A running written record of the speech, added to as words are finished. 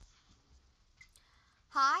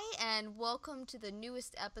and welcome to the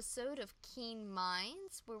newest episode of Keen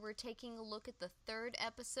Minds, where we're taking a look at the third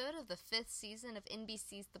episode of the fifth season of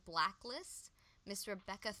NBC's The Blacklist. Miss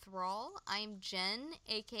Rebecca Thrall. I'm Jen,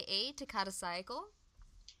 aka Takata Cycle.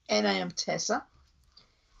 And I am Tessa.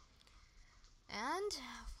 And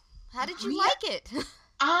how did you like it?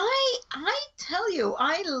 I tell you,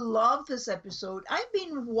 I love this episode. I've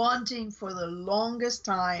been wanting for the longest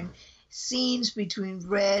time scenes between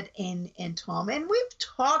Red and Tom. And we've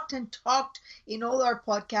talked in all our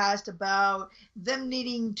podcasts about them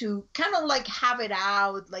needing to kind of like have it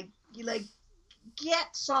out, like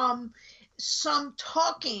get some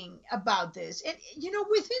talking about this. And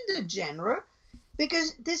within the genre,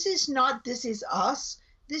 because this is not This Is Us.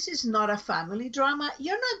 This is not a family drama.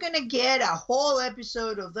 You're not going to get a whole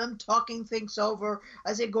episode of them talking things over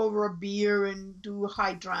as they go over a beer and do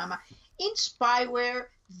high drama. In Spyware,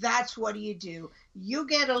 that's what you do. You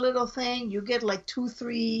get a little thing. You get like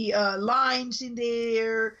 2-3 lines in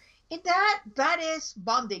there. And that is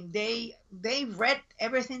bonding. They read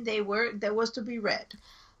everything that was to be read.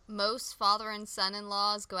 Most father and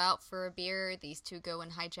son-in-laws go out for a beer. These two go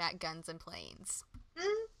and hijack guns and planes.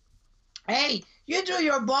 Hey, you do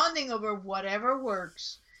your bonding over whatever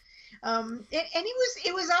works. And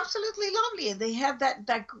it was absolutely lovely. And they had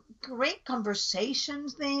that great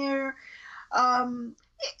conversations there. I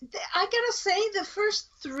gotta say, the first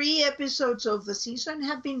 3 episodes of the season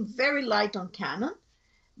have been very light on canon,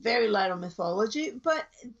 very light on mythology, but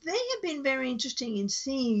they have been very interesting in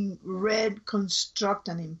seeing Red construct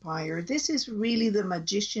an empire. This is really the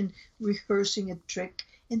magician rehearsing a trick,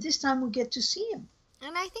 and this time we get to see him.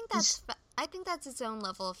 And I think that's its own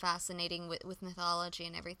level of fascinating with mythology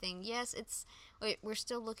and everything. Yes, we're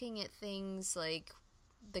still looking at things like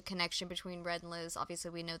the connection between Red and Liz. Obviously,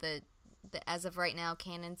 we know that as of right now,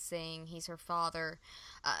 Canon's saying he's her father.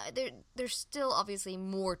 There's still obviously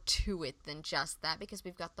more to it than just that, because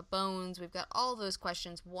we've got the bones, we've got all those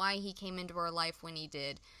questions, why he came into our life when he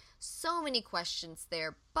did. So many questions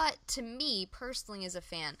there. But to me, personally as a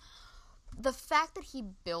fan, the fact that he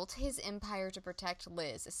built his empire to protect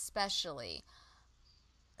Liz, especially,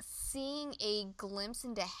 seeing a glimpse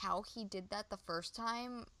into how he did that the first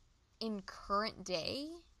time in current day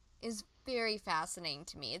is very fascinating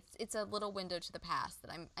to me. It's a little window to the past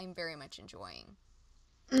that I'm very much enjoying.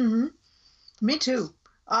 Mm-hmm. Me too.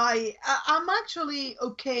 I'm actually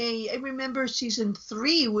okay. I remember season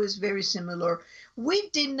 3 was very similar. We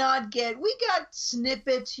got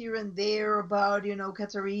snippets here and there about,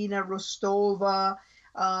 Katerina Rostova,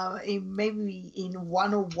 maybe in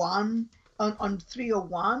 101, on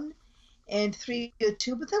 301 and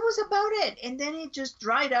 302, but that was about it. And then it just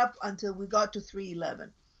dried up until we got to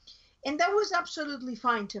 311. And that was absolutely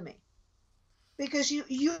fine to me, because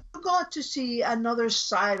you got to see another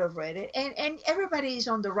side of Red, and everybody is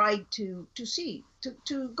on the ride to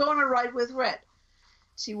go on a ride with Red,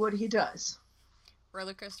 see what he does.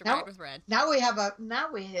 Roller coaster ride with Red. Now we have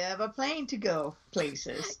a plane to go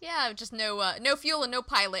places. Yeah, just no fuel and no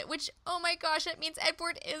pilot. Which, oh my gosh, that means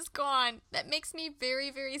Edward is gone. That makes me very,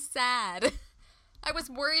 very sad. I was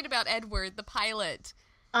worried about Edward, the pilot.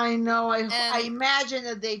 I know. I imagine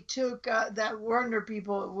that they took that Werner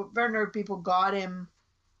people got him.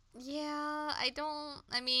 Yeah,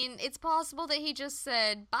 I mean, it's possible that he just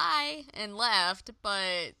said bye and left,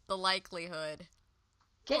 but the likelihood.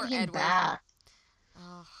 Get him back.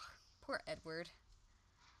 Oh, poor Edward.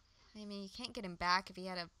 I mean, you can't get him back if he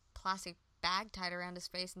had a plastic bag tied around his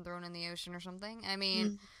face and thrown in the ocean or something. I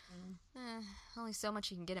mean, only so much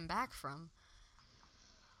you can get him back from.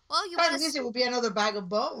 Well, I guess it will be another bag of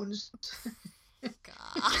bones.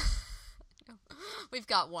 God. We've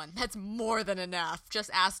got one. That's more than enough. Just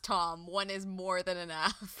ask Tom. One is more than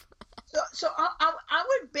enough. So I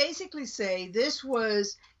would basically say this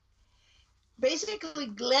was basically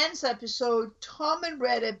Glen's episode, Tom and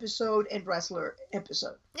Red episode, and Ressler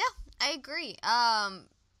episode. Yeah, I agree.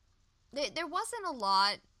 There wasn't a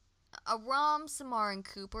lot. Aram, Samar, and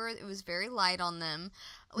Cooper, it was very light on them.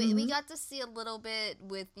 We got to see a little bit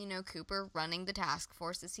with, Cooper running the task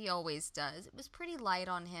force, as he always does. It was pretty light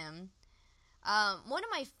on him. One of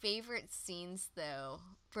my favorite scenes, though,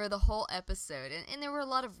 for the whole episode, and there were a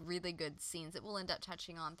lot of really good scenes that we'll end up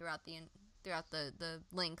touching on throughout the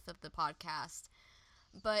length of the podcast.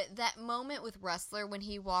 But that moment with Ressler when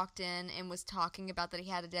he walked in and was talking about that he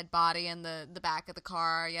had a dead body in the back of the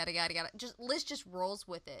car, yada yada yada. Liz just rolls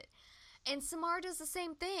with it. And Samar does the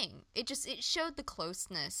same thing. It showed the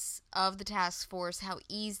closeness of the task force, how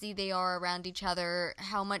easy they are around each other,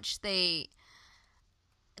 how much I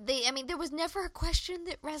mean, there was never a question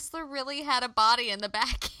that Ressler really had a body in the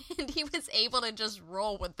back, and he was able to just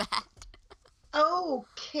roll with that.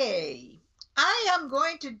 Okay. I am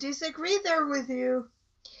going to disagree there with you.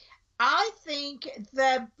 I think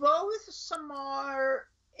that both Samar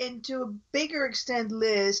and to a bigger extent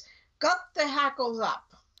Liz got the hackles up.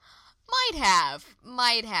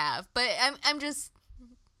 Might have, but I'm just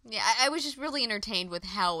yeah. I was just really entertained with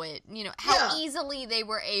how how Yeah. easily they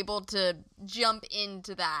were able to jump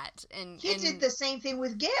into that, He did and the same thing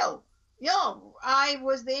with Gail. I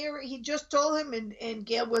was there. He just told him, and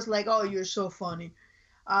Gail was like, "Oh, you're so funny."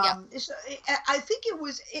 yeah, I think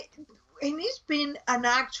and it's been an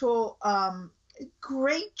actual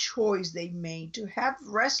great choice they made to have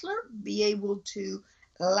Ressler be able to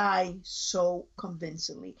lie so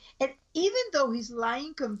convincingly. And even though he's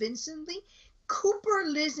lying convincingly, Cooper,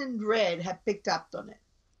 Liz, and Red have picked up on it.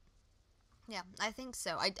 yeah. I think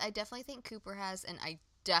so. I definitely think Cooper has, and I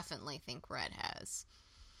definitely think Red has.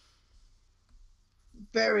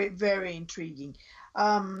 Very, very intriguing.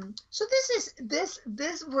 So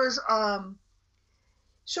this was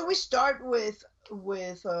so we start with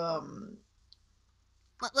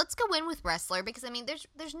Let's go in with Ressler because I mean,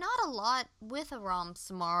 there's not a lot with Aram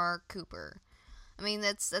Samar Cooper. I mean,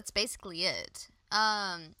 that's basically it.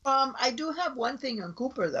 I do have one thing on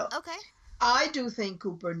Cooper though. Okay. I do think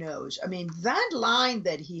Cooper knows. I mean, that line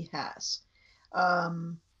that he has.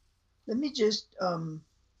 Um, let me just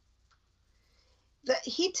that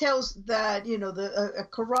he tells that a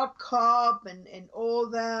corrupt cop and all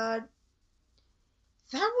that.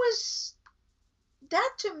 That was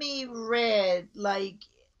that to me read like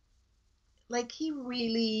he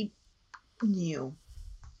really knew.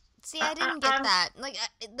 See, I didn't get that. Like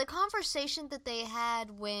the conversation that they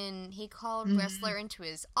had when he called Mhm. Ressler into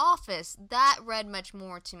his office, that read much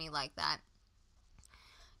more to me like that.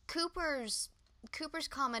 Cooper's Cooper's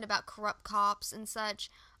comment about corrupt cops and such,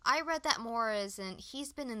 I read that more as in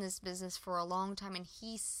he's been in this business for a long time and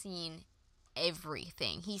he's seen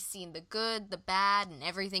everything. He's seen the good, the bad, and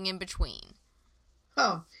everything in between.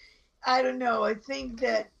 Oh, I don't know. I think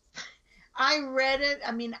that I read it.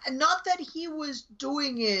 I mean, not that he was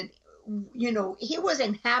doing it, he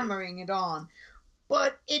wasn't hammering it on,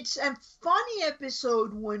 but it's a funny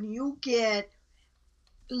episode when you get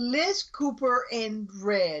Liz, Cooper, and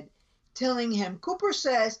Red telling him. Cooper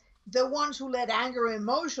says the ones who let anger,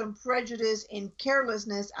 emotion, prejudice, and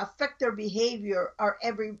carelessness affect their behavior are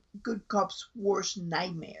every good cop's worst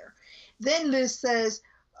nightmare. Then Liz says,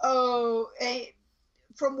 "Oh,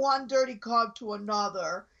 from one dirty cop to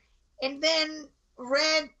another," and then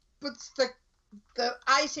Red puts the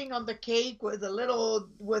icing on the cake with a little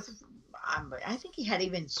with. I think he had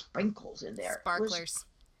even sprinkles in there. It was Sparklers.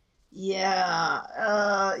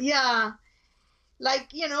 yeah,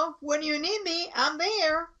 like when you need me, I'm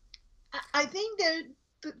there. I think that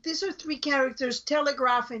these are three characters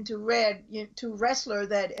telegraphing to to Ressler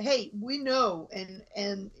that hey, we know,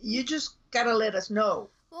 and you just gotta let us know.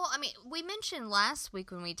 Well, I mean, we mentioned last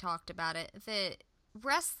week when we talked about it that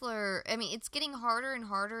Ressler, I mean, it's getting harder and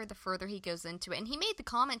harder the further he goes into it. And he made the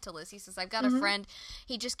comment to Liz. He says, I've got a Mm-hmm. friend.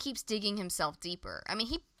 He just keeps digging himself deeper. I mean,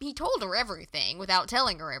 he told her everything without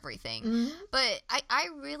telling her everything. Mm-hmm. But I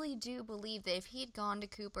really do believe that if he had gone to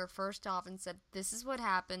Cooper first off and said, this is what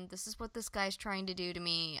happened. This is what this guy's trying to do to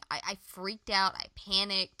me. I freaked out. I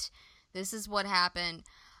panicked. This is what happened.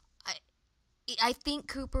 I think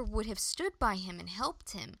Cooper would have stood by him and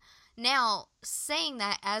helped him. Now, saying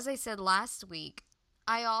that, as I said last week,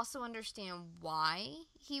 I also understand why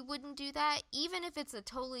he wouldn't do that, even if it's a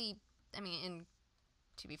totally, I mean, and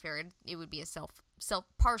to be fair, it would be a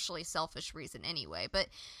partially selfish reason anyway, but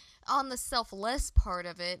on the selfless part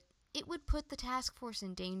of it, it would put the task force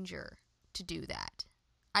in danger to do that.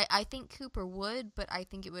 I think Cooper would, but I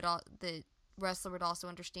think the Ressler would also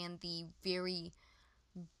understand the very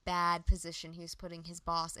bad position he was putting his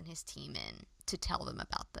boss and his team in to tell them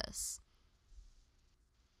about this.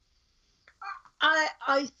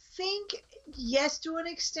 I think yes to an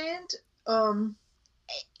extent.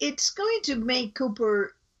 It's going to make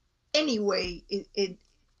Cooper anyway.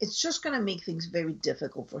 It's just going to make things very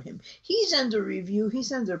difficult for him. He's under review.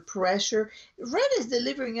 He's under pressure. Red is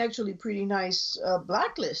delivering actually pretty nice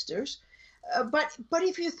blacklisters. But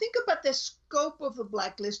if you think about the scope of the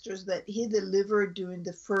blacklisters that he delivered during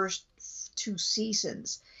the first two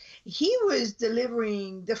seasons, he was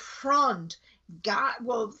delivering the front guy.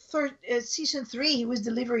 Well, season three, he was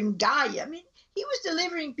delivering Guy. I mean, he was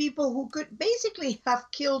delivering people who could basically have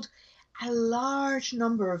killed a large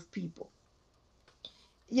number of people.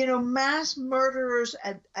 Mass murderers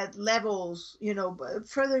at levels.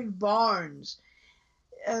 Frederick Barnes.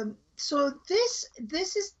 So this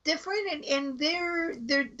is different, and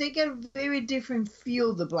they get a very different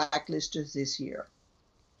feel, the blacklisters this year.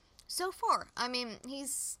 So far, I mean, we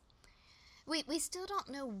still don't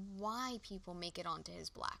know why people make it onto his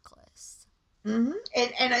blacklist. And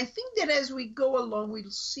I think that as we go along, we'll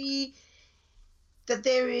see that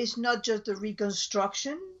there is not just the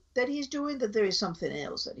reconstruction that he's doing, that there is something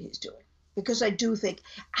else that he's doing. Because I do think,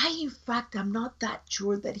 in fact, I'm not that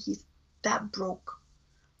sure that he's that broke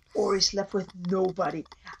or is left with nobody.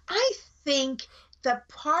 I think that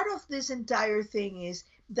part of this entire thing is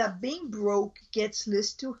that being broke gets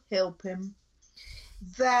Liz to help him,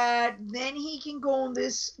 that then he can go on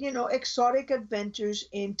this, exotic adventures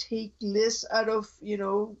and take Liz out of,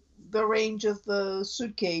 the range of the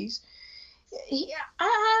suitcase.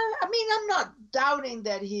 I mean, I'm not doubting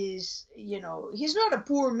that he's not a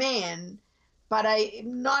poor man, but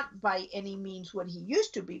not by any means what he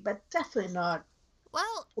used to be, but definitely not.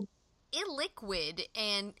 Well, illiquid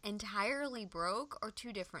and entirely broke are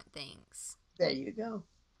two different things. There you go.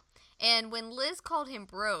 And when Liz called him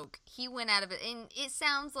broke, he went out of it. And it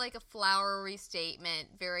sounds like a flowery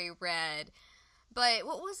statement, very red. But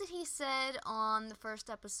what was it he said on the first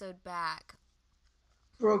episode back?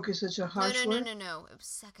 Broke is such a harsh word. No. It was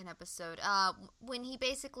second episode. When he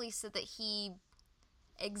basically said that he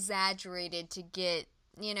exaggerated to get,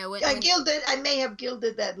 I may have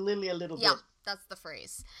gilded that lily a little bit. Yeah, that's the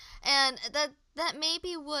phrase. And that may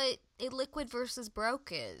be what illiquid versus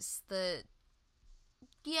broke is.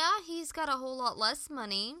 Yeah, he's got a whole lot less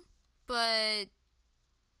money, but,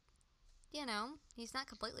 he's not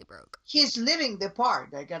completely broke. He's living the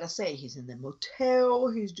part, I gotta say. He's in the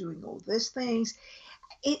motel, he's doing all these things.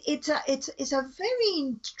 It's a very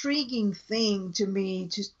intriguing thing to me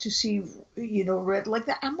to see, Red like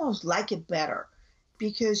that. I almost like it better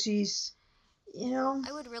because he's,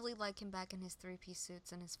 I would really like him back in his three-piece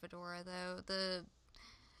suits and his fedora, though.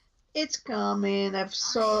 It's coming. I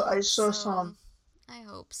saw some. I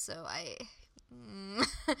hope so. I'm you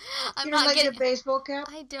don't not like getting your baseball cap?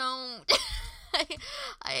 I don't.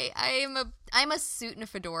 I'm a suit and a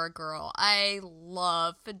fedora girl. I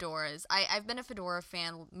love fedoras. I've been a fedora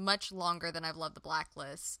fan much longer than I've loved the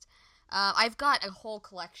Blacklist. I've got a whole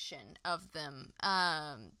collection of them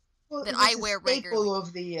that I wear regularly.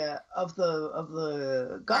 Of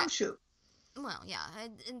the gumshoe. Well, yeah,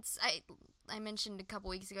 I mentioned a couple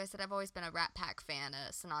weeks ago, I said I've always been a Rat Pack fan,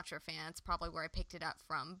 a Sinatra fan. It's probably where I picked it up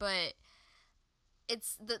from. But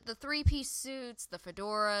it's the three-piece suits, the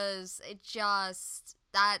fedoras,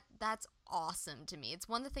 that's awesome to me. It's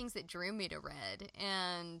one of the things that drew me to Red.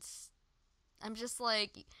 And I'm just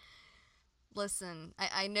like, listen,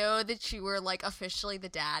 I know that you were, like, officially the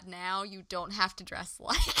dad now. You don't have to dress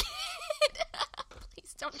like it.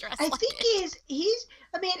 Please don't dress like it. I think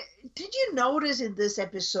I mean, did you notice in this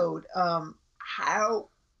episode how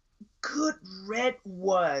good Red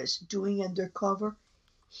was doing undercover?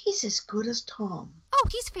 He's as good as Tom. Oh,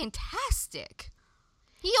 he's fantastic.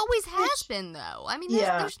 He always has been, though. I mean,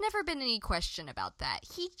 there's never been any question about that.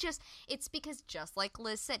 It's because just like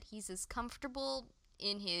Liz said, he's as comfortable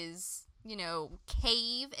in his,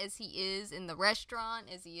 cave as he is in the restaurant,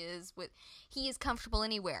 as he is comfortable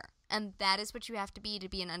anywhere. And that is what you have to be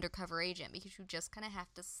an undercover agent, because you just kind of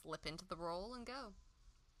have to slip into the role and go.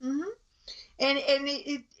 Mm-hmm. And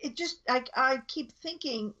it just, I keep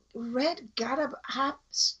thinking, Red gotta have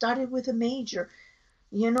started with a major,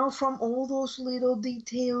 from all those little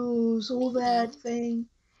details, all that thing.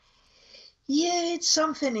 Yeah, it's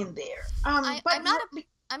something in there. I'm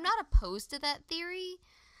not opposed to that theory.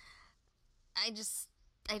 I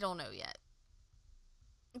don't know yet.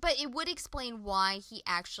 But it would explain why he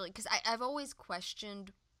actually, because I've always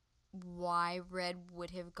questioned why Red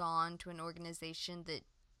would have gone to an organization that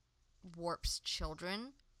warps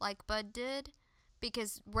children like Bud did,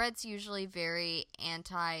 because Red's usually very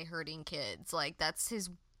anti-hurting kids. Like, that's his...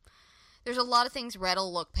 There's a lot of things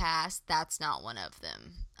Red'll look past. That's not one of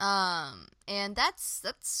them. And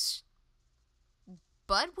that's...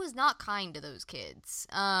 Bud was not kind to those kids.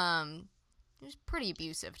 He was pretty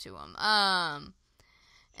abusive to them.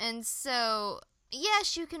 And so,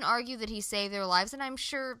 yes, you can argue that he saved their lives, and I'm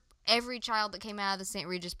sure every child that came out of the St.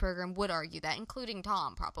 Regis program would argue that, including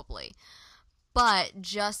Tom, probably. But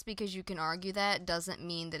just because you can argue that doesn't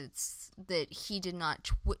mean that he did not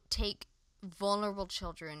take vulnerable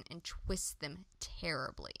children and twist them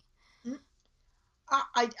terribly.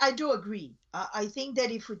 I do agree. I think that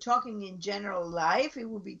if we're talking in general life, it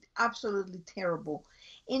would be absolutely terrible.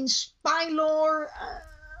 In spy lore...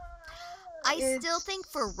 I still think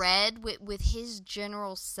for Red, with his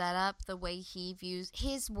general setup, the way he views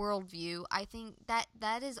his worldview, I think that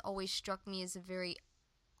has always struck me as a very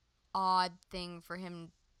odd thing for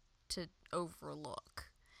him to overlook.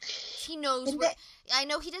 he knows And what. I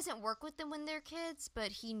know he doesn't work with them when they're kids,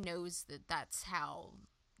 but he knows that that's how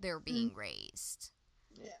they're being raised.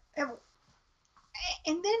 Yeah.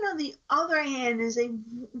 And then on the other hand is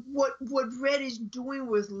what Red is doing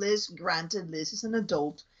with Liz. Granted, Liz is an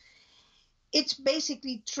adult. It's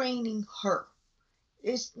basically training her.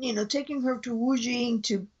 It's taking her to Wujing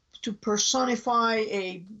to personify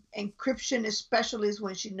a encryption specialist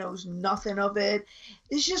when she knows nothing of it.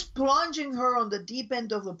 It's just plunging her on the deep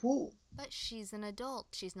end of the pool. But she's an adult.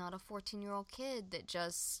 She's not a 14-year-old kid that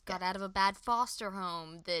just got out of a bad foster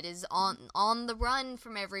home that is on the run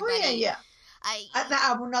from everybody. Oh, yeah.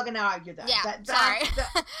 I'm not going to argue that. Yeah, sorry.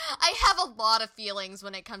 I have a lot of feelings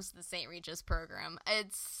when it comes to the St. Regis program.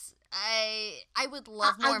 I would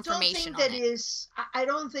love more information on it. I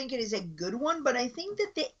don't think it is a good one, but I think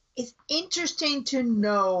that it's interesting to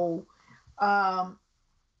know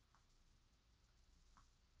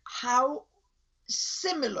how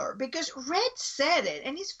similar, because Red said it,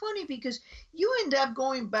 and it's funny because you end up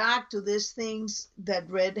going back to these things that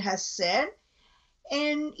Red has said,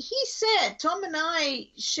 and he said Tom and I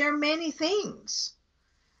share many things,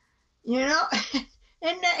 and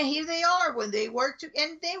here they are when they work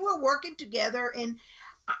and they were working together, and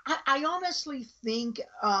I honestly think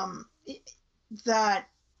that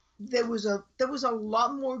there was a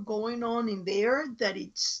lot more going on in there that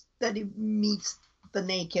it meets the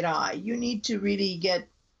naked eye. You need to really get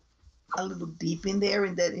a little deep in there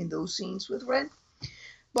in those scenes with Red.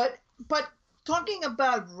 But talking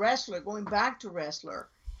about Ressler, going back to Ressler,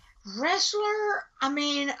 I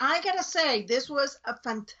mean, I gotta say, this was a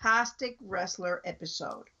fantastic Ressler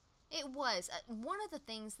episode. It was. One of the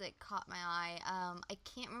things that caught my eye, I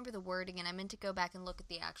can't remember the wording, and I meant to go back and look at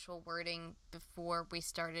the actual wording before we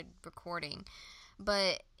started recording,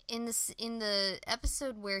 but in the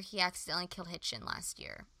episode where he accidentally killed Hitchin last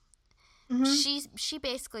year, she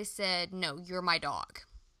basically said, "No, you're my dog.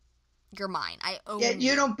 You're mine. I own you.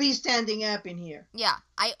 You don't be standing up in here. Yeah,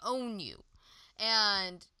 I own you."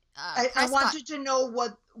 And I want you to know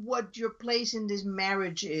what your place in this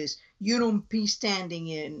marriage is. You don't be standing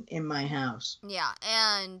in my house. Yeah,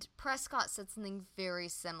 and Prescott said something very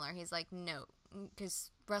similar. He's like, "No,"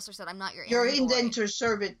 because Ressler said, "I'm not your You're indentured indentured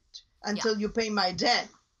servant until you pay my debt."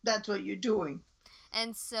 That's what you're doing.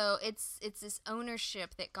 And so it's this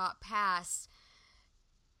ownership that got passed.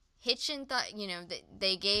 Hitchin thought, that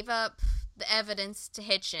they gave up the evidence to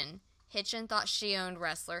Hitchin. Hitchin thought she owned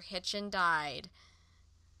Ressler. Hitchin died.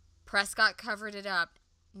 Prescott covered it up.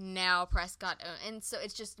 Now Prescott owned. And so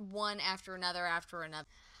it's just one after another after another.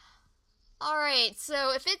 All right,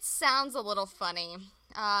 so if it sounds a little funny,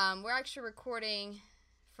 we're actually recording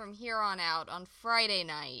from here on out on Friday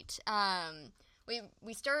night.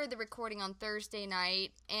 We started the recording on Thursday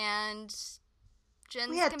night, and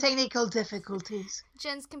we had technical difficulties.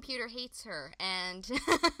 Jen's computer hates her, and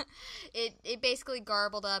it basically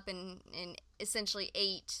garbled up and essentially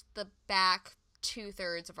ate the back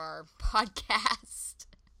 2/3 of our podcast.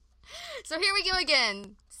 So here we go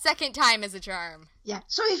again. Second time is a charm. Yeah.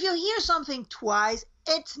 So if you hear something twice,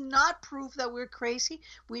 it's not proof that we're crazy.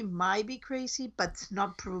 We might be crazy, but it's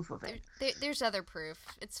not proof of it. There's other proof.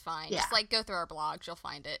 It's fine. Yeah. Just go through our blogs, you'll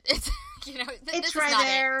find it. It's it's right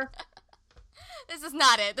there. This is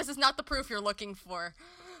not it. This is not the proof you're looking for.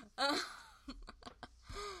 All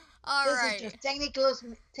right. This is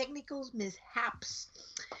just technical mishaps.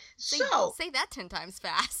 Say that 10 times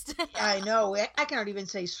fast. I know. I cannot even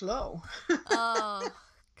say slow. Oh,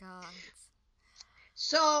 God.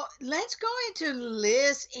 So let's go into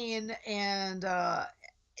Liz and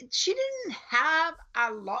she didn't have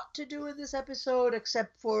a lot to do with this episode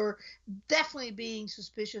except for definitely being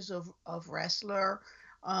suspicious of Ressler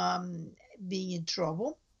being in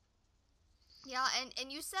trouble. Yeah,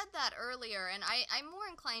 and you said that earlier, and I'm more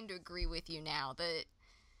inclined to agree with you now that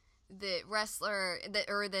Ressler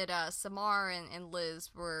that Samar and Liz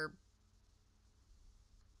were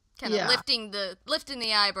kind of lifting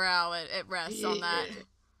the eyebrow at Ress on that.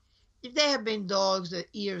 If they had been dogs, the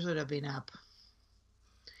ears would have been up.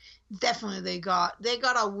 Definitely, they got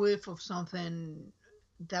a whiff of something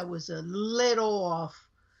that was a little off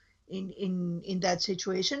in that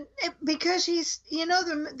situation, because he's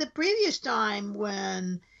the previous time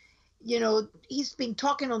when he's been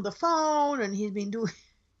talking on the phone and he's been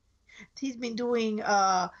doing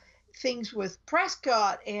things with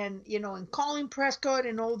Prescott and and calling Prescott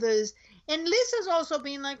and all this. And Liz has also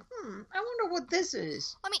been like, I wonder what this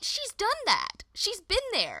is. I mean, she's done that. She's been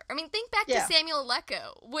there. I mean, think back to Samuel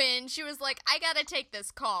Alecko when she was like, I gotta take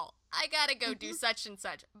this call. I gotta go do such and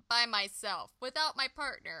such by myself, without my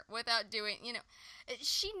partner, without doing,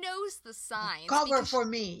 she knows the signs. Cover for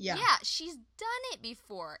me, yeah. Yeah, she's done it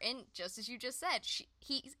before, and just as you just said,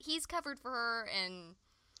 he's covered for her, and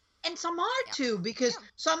Samar too, because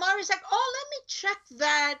Samar is like, oh, let me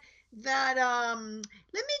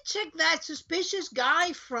check that suspicious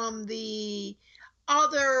guy from the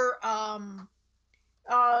other Aram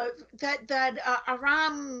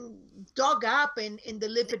dug up in the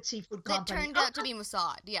Lipid Seafood Company. That turned out to be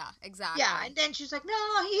Mossad. Yeah, exactly. Yeah, and then she's like,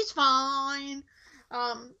 no, he's fine.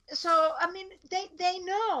 So I mean, they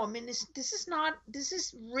know. I mean, this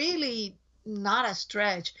is really not a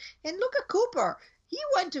stretch. And look at Cooper. He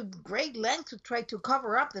went to great lengths to try to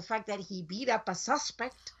cover up the fact that he beat up a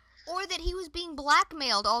suspect. Or that he was being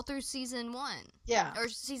blackmailed all through season 1. Yeah. Or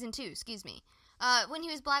season 2, excuse me. When he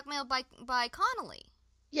was blackmailed by Connolly.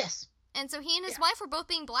 Yes. And so he and his wife were both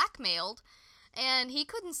being blackmailed, and he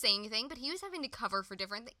couldn't say anything, but he was having to cover for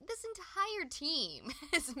different things. This entire team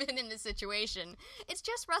has been in this situation. It's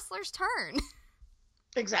just Ressler's turn.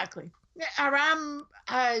 Exactly. Aram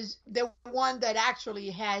has the one that actually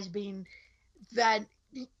has been that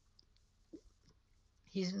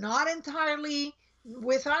he's not entirely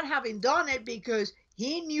without having done it, because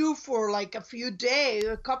he knew for like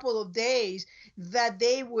a couple of days that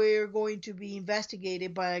they were going to be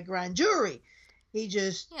investigated by a grand jury. He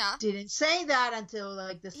just didn't say that until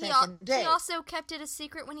like the second day. He also kept it a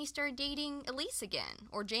secret when he started dating Elise again,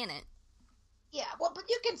 or Janet. Yeah, well, but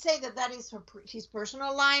you can say that is his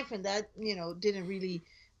personal life, and that didn't really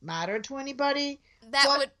matter to anybody. That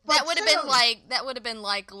would have been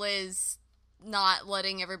like Liz not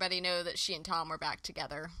letting everybody know that she and Tom were back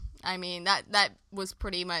together. I mean, that was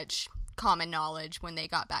pretty much common knowledge when they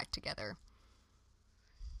got back together.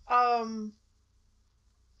 Now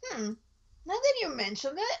that you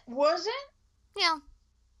mentioned it, was it? Yeah,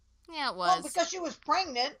 it was. Well, because she was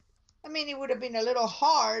pregnant. I mean, it would have been a little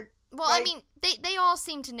hard. Well, right? I mean, they all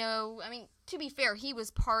seemed to know. I mean, to be fair, he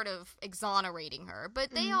was part of exonerating her,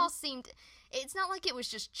 but they all seemed. It's not like it was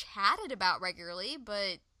just chatted about regularly,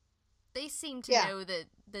 but they seemed to know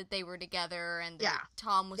that they were together and that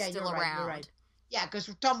Tom was still around. You're right. Yeah,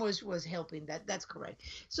 because Tom was helping. That's correct.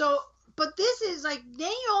 So, but this is like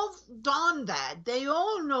they all done that. They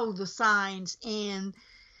all know the signs, and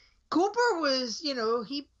Cooper was,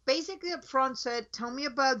 he basically up front said, "Tell me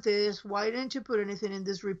about this. Why didn't you put anything in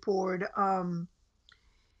this report?"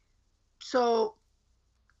 So,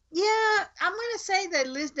 yeah, I'm gonna say that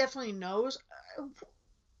Liz definitely knows.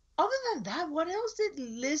 Other than that, what else did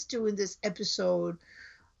Liz do in this episode?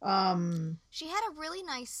 She had a really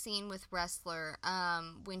nice scene with Ressler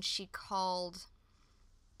when she called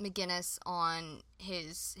McGinnis on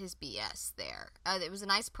his BS there. It was a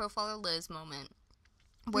nice Profiler Liz moment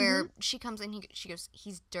where she comes in, she goes,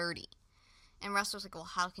 "He's dirty." And Ressler's like, "Well,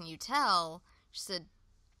 how can you tell?" She said,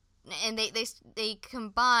 and they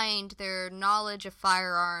combined their knowledge of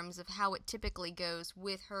firearms, of how it typically goes,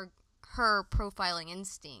 with her profiling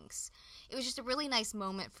instincts. It was just a really nice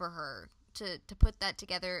moment for her to put that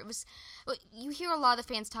together. It was, you hear a lot of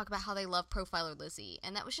the fans talk about how they love Profiler Lizzie,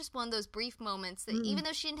 and that was just one of those brief moments that even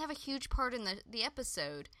though she didn't have a huge part in the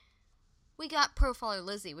episode, we got Profiler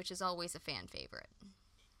Lizzie, which is always a fan favorite.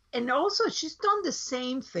 And also, she's done the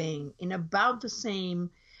same thing in about the same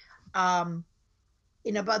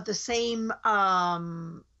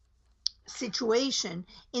situation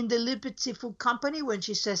in the Lipid Seafood Company when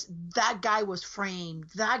she says, "That guy was framed.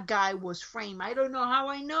 That guy was framed. I don't know how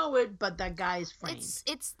I know it, but that guy is framed."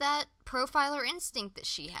 It's that profiler instinct that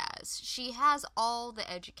she has. She has all the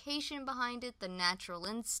education behind it, the natural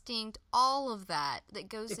instinct, all of that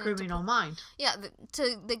goes into... The criminal mind. Yeah,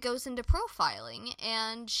 that goes into profiling,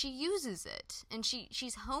 and she uses it. And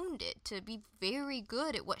she's honed it to be very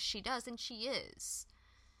good at what she does, and she is.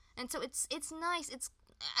 And so it's nice.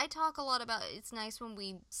 I talk a lot about it's nice when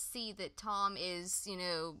we see that Tom is,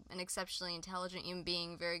 an exceptionally intelligent human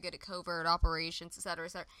being, very good at covert operations, etc.,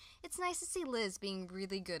 etc. It's nice to see Liz being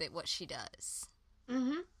really good at what she does.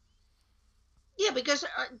 Mm-hmm. Yeah, because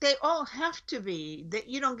they all have to be. That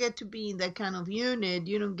you don't get to be in that kind of unit.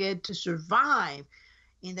 You don't get to survive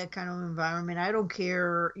in that kind of environment. I don't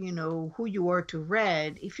care, who you are to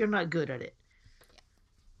Red if you're not good at it.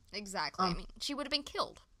 Yeah, exactly. I mean, she would have been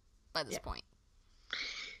killed by this point.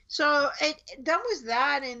 So that was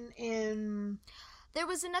that, and there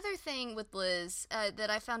was another thing with Liz that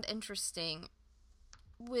I found interesting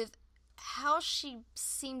with how she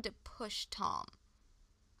seemed to push Tom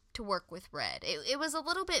to work with Red. It was a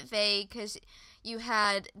little bit vague because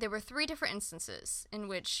there were 3 different instances in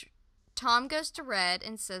which Tom goes to Red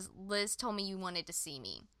and says, "Liz told me you wanted to see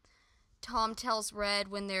me." Tom tells Red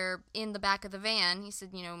when they're in the back of the van, he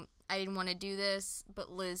said, I didn't want to do this,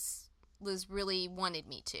 but Liz really wanted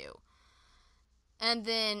me to. And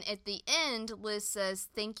then at the end, Liz says,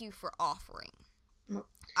 "Thank you for offering."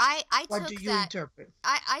 I What do took you that. interpret?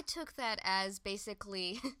 I took that as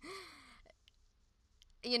basically,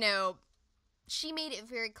 she made it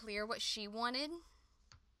very clear what she wanted.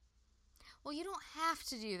 Well, you don't have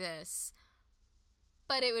to do this,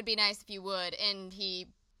 but it would be nice if you would. And he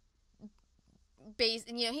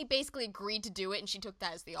basically agreed to do it, and she took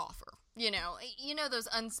that as the offer. Those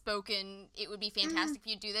unspoken, it would be fantastic if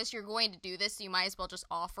you do this, you're going to do this, so you might as well just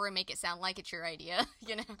offer and make it sound like it's your idea,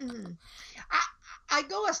 I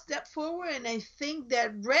go a step forward, and I think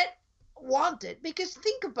that Red wanted, because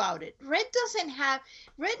think about it. Red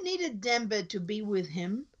needed Demba to be with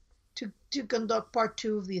him to conduct part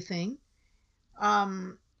 2 of the thing.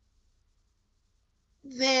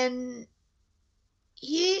 Then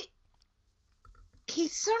he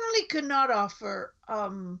certainly could not offer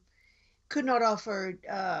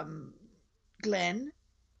Glen.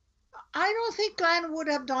 I don't think Glen would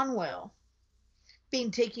have done well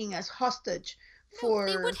being taken as hostage for.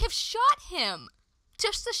 No, they would have shot him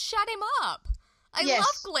just to shut him up. I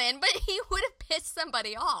love Glen, but he would have pissed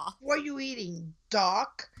somebody off. What are you eating,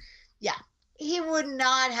 Doc? Yeah, he would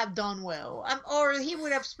not have done well. Or he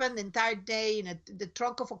would have spent the entire day in the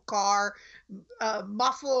trunk of a car,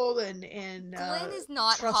 muffled and. Glen is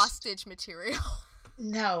not hostage material.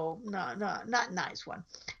 No, not nice one.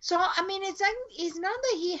 So I mean, it's not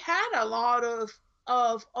that he had a lot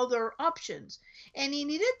of other options, and he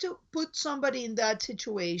needed to put somebody in that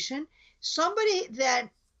situation, somebody that,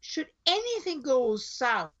 should anything go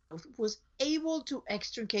south, was able to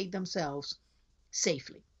extricate themselves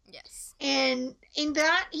safely. Yes. And in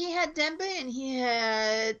that, he had Dembe and he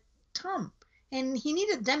had Tom, and he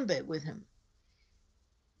needed Dembe with him.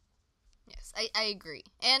 Yes, I agree.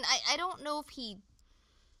 And I don't know if he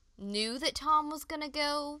knew that Tom was gonna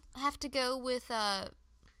have to go with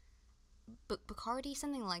Bacardi,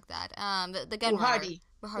 something like that. The gun runner.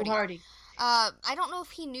 Bacardi. I don't know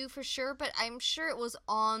if he knew for sure, but I'm sure it was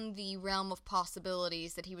on the realm of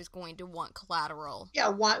possibilities that he was going to want collateral. Yeah,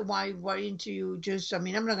 why didn't you just? I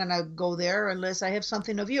mean, I'm not gonna go there unless I have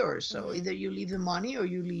something of yours. So either you leave the money, or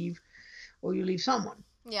you leave someone.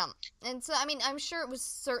 Yeah, and so I mean, I'm sure it was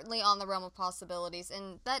certainly on the realm of possibilities,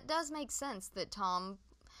 and that does make sense that Tom.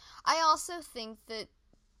 I also think that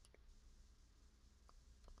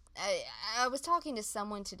I was talking to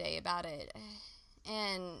someone today about it,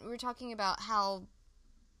 and we were talking about how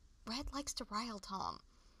Red likes to rile Tom.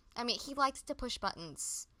 I mean, he likes to push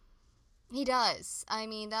buttons. He does. I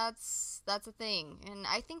mean, that's a thing, and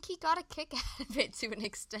I think he got a kick out of it to an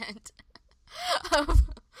extent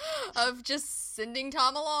of just sending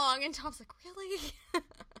Tom along, and Tom's like, really,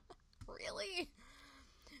 really.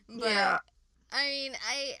 But, yeah. I mean,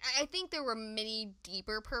 I think there were many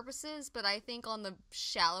deeper purposes, but I think on the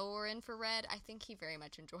shallower end for Red, I think he very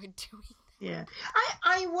much enjoyed doing that. Yeah,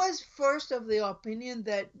 I was first of the opinion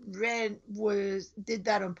that Red did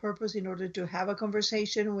that on purpose in order to have a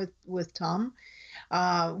conversation with Tom.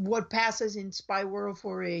 What passes in Spy World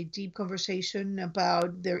for a deep conversation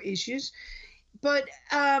about their issues, but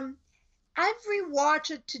I've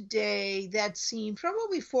rewatched it today, that scene,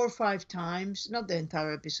 probably 4 or 5 times, not the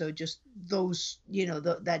entire episode, just those,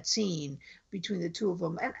 that scene between the two of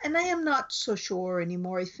them. And I am not so sure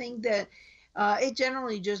anymore. I think that it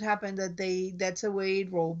generally just happened that that's the way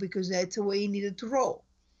it rolled, because that's the way it needed to roll.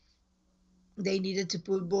 They needed to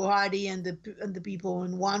put Bohadi and the people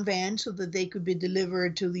in one van so that they could be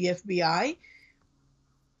delivered to the FBI.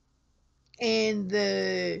 And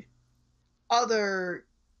the other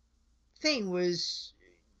thing was,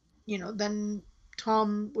 then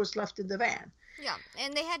Tom was left in the van. Yeah,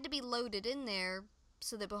 and they had to be loaded in there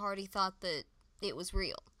so that Bahardi thought that it was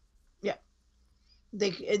real. Yeah,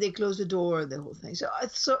 they closed the door, the whole thing. So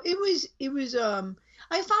it was.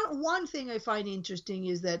 I found one thing I find interesting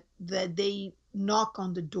is that they knock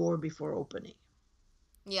on the door before opening.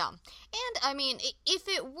 Yeah, and I mean, if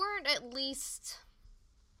it weren't at least.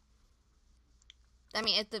 I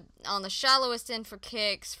mean, on the shallowest end for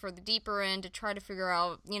kicks, for the deeper end to try to figure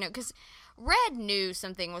out, because Red knew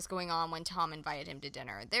something was going on when Tom invited him to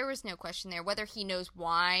dinner. There was no question there. Whether he knows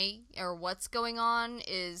why or what's going on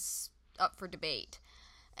is up for debate.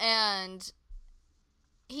 And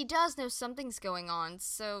he does know something's going on,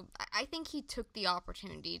 so I think he took the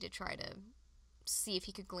opportunity to try to see if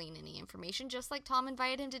he could glean any information, just like Tom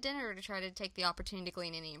invited him to dinner to try to take the opportunity to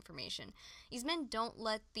glean any information. These men don't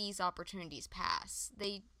let these opportunities pass.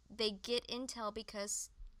 They get intel because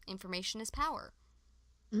information is power.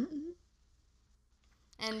 Mm-hmm.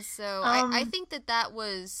 And so I Um, think that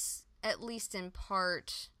was, at least in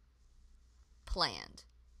part, planned.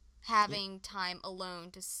 yeah. Having time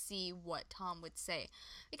alone to see what Tom would say.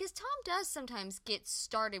 Because Tom does sometimes get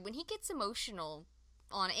started when he gets emotional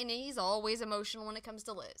on it, and he's always emotional when it comes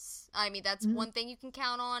to Liz. I mean, that's Mhm. one thing you can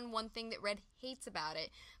count on, one thing that Red hates about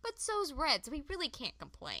it. But so's Red, so he really can't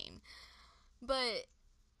complain. But,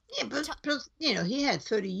 Yeah, but he had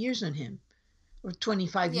 30 years on him, or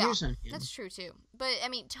 25 yeah, years on him. that's true too. But, I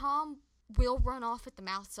mean, Tom will run off at the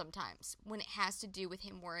mouth sometimes when it has to do with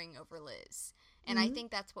him worrying over Liz. And I Hmm.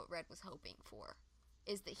 think that's what Red was hoping for,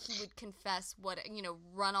 is that he would confess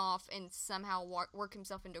run off and somehow work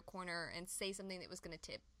himself into a corner and say something that was going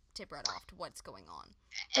to tip Red off to what's going on.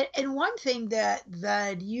 And one thing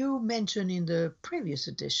that you mentioned in the previous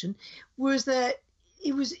edition was that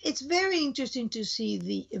it's very interesting to see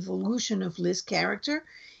the evolution of Liz's character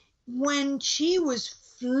when she was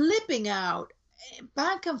flipping out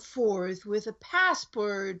back and forth with the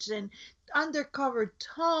passports and undercover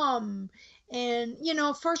Tom. And,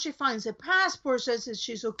 first she finds a passport, says that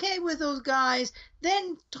she's okay with those guys.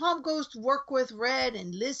 Then Tom goes to work with Red,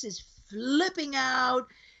 and Liz is flipping out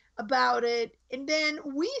about it. And then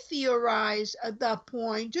we theorize at that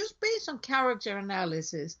point, just based on character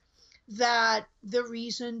analysis, that the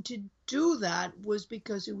reason to do that was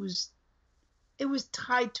because it was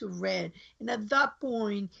tied to Red. And at that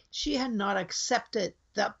point, she had not accepted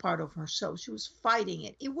that part of herself. She was fighting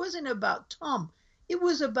it. It wasn't about Tom. It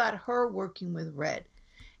was about her working with Red.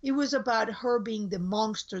 It was about her being the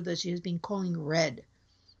monster that she has been calling Red.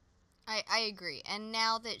 I agree. And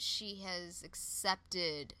now that she has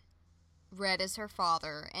accepted Red as her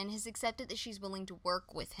father and has accepted that she's willing to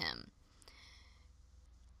work with him,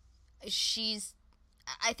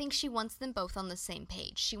 I think she wants them both on the same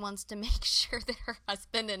page. She wants to make sure that her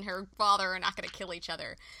husband and her father are not going to kill each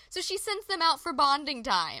other. So she sends them out for bonding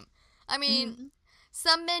time. I mean, Mm-hmm.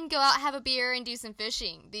 some men go out, have a beer, and do some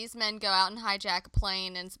fishing. These men go out and hijack a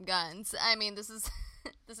plane and some guns. I mean, this is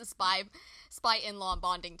this is spy in-law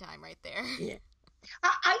bonding time right there. Yeah.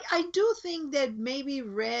 I do think that maybe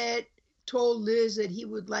Red told Liz that he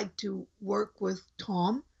would like to work with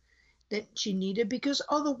Tom, that she needed, because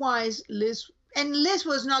otherwise Liz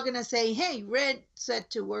was not going to say, hey, Red said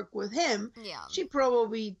to work with him. Yeah. She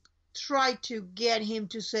probably tried to get him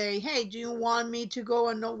to say, hey, do you want me to go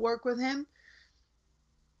and not work with him?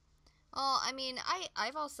 Well, I mean,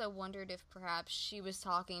 I've also wondered if perhaps she was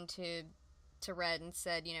talking to Red and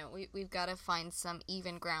said, we've got to find some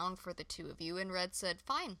even ground for the two of you. And Red said,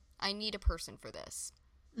 fine, I need a person for this.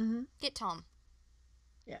 Mm-hmm. Get Tom.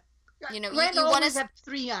 Yeah. You Red want always to... have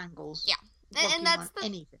three angles. Yeah. And Working that's on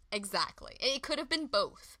anything. Exactly. It could have been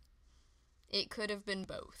both. It could have been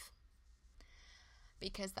both.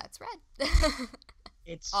 Because that's Red.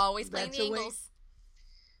 Always playing the angles.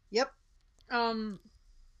 Yep.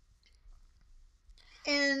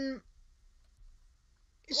 And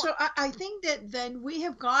so I think that then we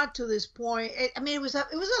have got to this point. I mean, it was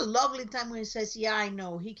a lovely time when he says, "Yeah, I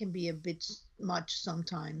know he can be a bit much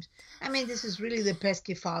sometimes." I mean, this is really the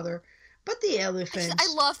pesky father, but the elephants. I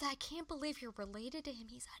love that. I can't believe you're related to him.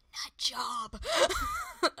 He's a nut job.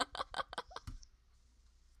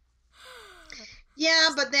 Yeah,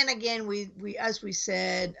 but then again, we as we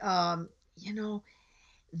said,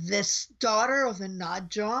 this daughter of the nut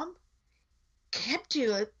job kept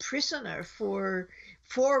you a prisoner for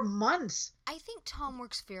 4 months. I think Tom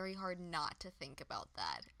works very hard not to think about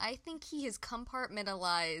that. I think he has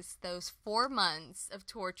compartmentalized those 4 months of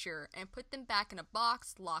torture and put them back in a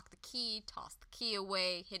box, locked the key, tossed the key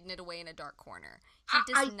away, hidden it away in a dark corner.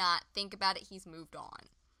 He does not think about it. He's moved on.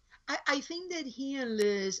 I think that he and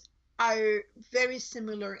Liz are very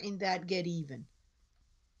similar in that get even.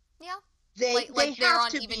 Yeah. They they're have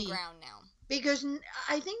on to even be, ground now. because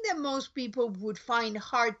I think that most people would find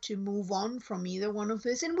hard to move on from either one of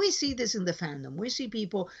this. And we see this in the fandom. We see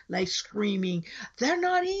people like screaming, they're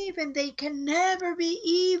not even. They can never be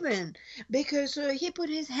even because he put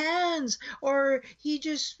his hands, or he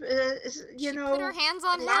just, she put her hands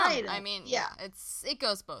on lied. him. I mean, yeah, it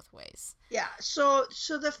goes both ways. Yeah. So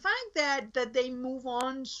the fact that they move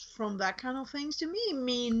on from that kind of things, to me,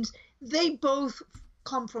 means they both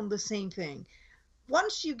come from the same thing.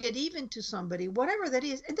 Once you get even to somebody, whatever that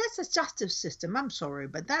is, and that's a justice system. I'm sorry,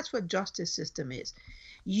 but that's what justice system is.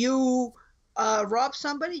 You rob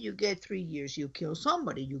somebody, you get 3 years. You kill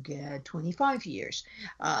somebody, you get 25 years.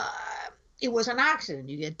 It was an accident,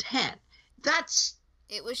 you get 10.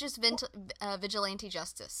 It was just vigilante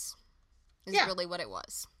justice is really what it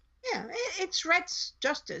was. Yeah, it's Red's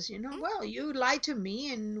justice, you know. Mm, Well, you lied to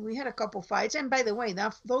me, and we had a couple fights. And by the way,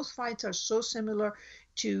 those fights are so similar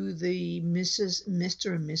to the Mr.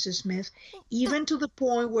 and Mrs. Smith, the even to the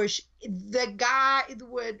point where the guy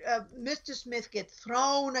would, Mr. Smith, get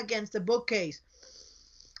thrown against the bookcase.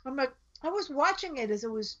 I'm like, I was watching it as I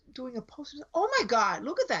was doing a post. Oh my God,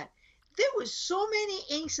 look at that! There was so many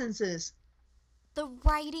instances. the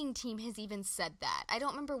writing team has even said that. I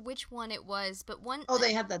don't remember which one it was, but one. Oh,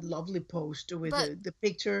 they had that lovely post with But the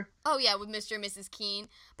picture. oh yeah, with Mr. and Mrs. Keene.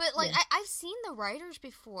 But like Yeah. I've seen the writers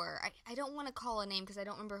before. I don't want to call a name because I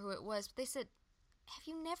don't remember who it was. But they said, "Have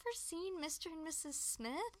you never seen Mr. and Mrs.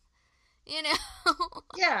 Smith?" You know,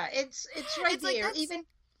 Yeah, it's right it's like there. that's. Even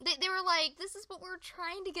They were like, this is what we're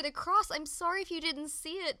trying to get across. I'm sorry if you didn't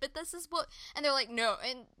see it, but this is what. And they're like, no.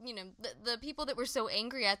 And, you know, the people that were so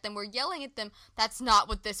angry at them were yelling at them, that's not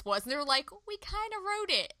what this was. And they were like, we kind of wrote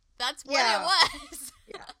it. That's what it yeah, was.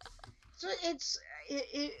 yeah. So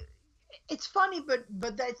it's funny,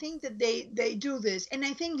 but I think that they do this, and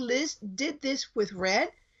I think Liz did this with Red.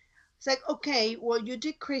 It's like, okay, well, you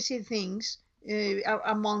did crazy things,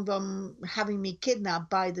 among them having me kidnapped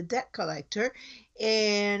by the debt collector,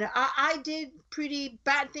 and I did pretty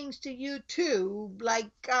bad things to you too,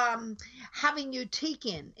 like having you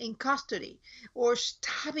taken in custody or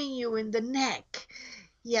stabbing you in the neck.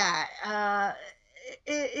 Yeah,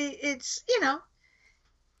 it's,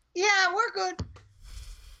 yeah, we're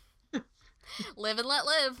good. Live and let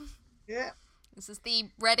live. Yeah. This is the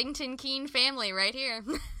Reddington Keene family right here.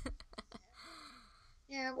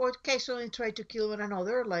 Yeah, or occasionally try to kill one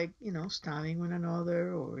another, like, stabbing one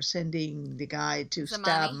another, or sending the guy to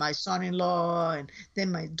stab Zamani. my son-in-law, and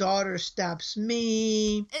then my daughter stabs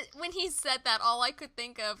me. When he said that, all I could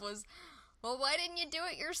think of was, well, why didn't you do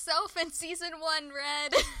it yourself in season 1,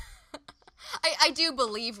 Red? I do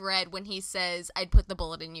believe Red when he says, I'd put the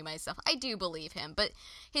bullet in you myself. I do believe him. But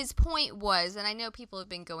his point was, and I know people have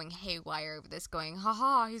been going haywire over this, going,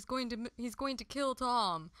 haha, he's going to kill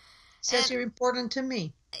Tom. Says And you're important to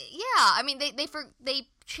me. yeah, I mean, they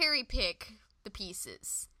cherry pick the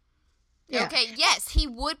pieces. Yeah, Okay, yes, he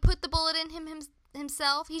would put the bullet in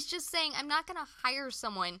himself. He's just saying, I'm not going to hire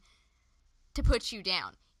someone to put you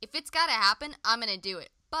down. If it's got to happen, I'm going to do it.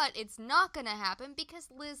 But it's not going to happen because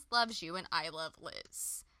Liz loves you and I love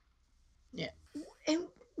Liz. yeah. And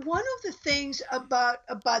one of the things about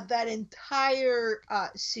that entire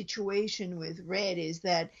situation with Red is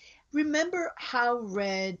that, remember how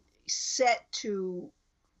Red said to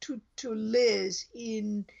Liz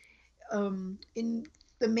in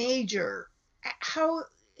the major, how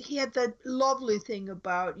he had that lovely thing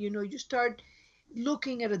about, you start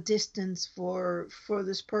looking at a distance for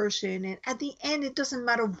this person, and at the end it doesn't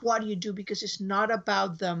matter what you do, because it's not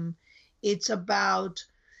about them, it's about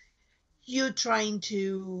you trying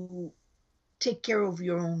to take care of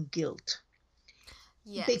your own guilt,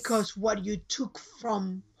 Yes. because what you took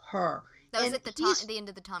from her. That was And at he's the end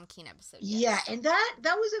of the Tom Keene episode, Yeah, yes. and that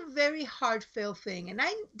was a very heartfelt thing, and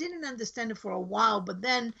I didn't understand it for a while, but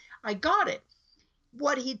then I got it.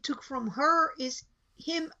 What he took from her is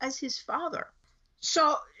him as his father.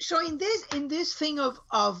 So in this thing of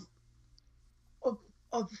of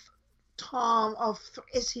Tom,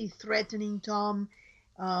 is he threatening Tom?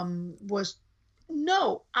 Was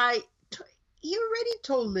no, he already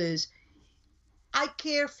told Liz, I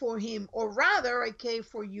care for him, or rather, I care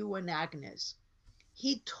for you and Agnes.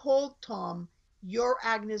 He told Tom, you're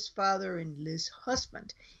Agnes' father and Liz's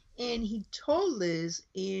husband. And he told Liz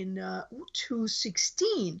in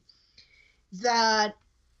 216 that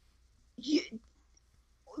you,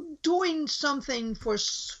 doing something for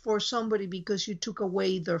somebody because you took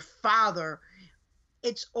away their father,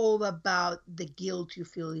 it's all about the guilt you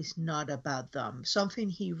feel, is not about them. Something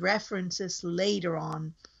he references later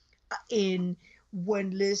on, in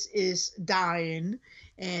when Liz is dying,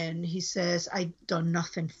 and he says, I've done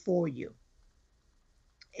nothing for you.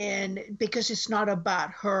 And because it's not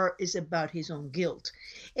about her, it's about his own guilt.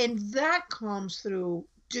 And that comes through.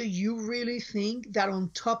 Do you really think that on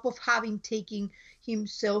top of having taken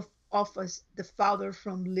himself off as the father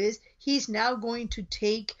from Liz, he's now going to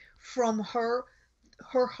take from her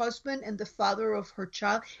husband and the father of her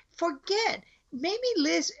child? Forget. Maybe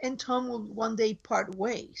Liz and Tom will one day part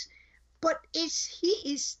ways, but he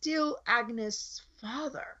is still Agnes'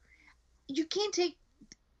 father. You can't take.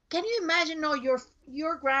 Can you imagine? No,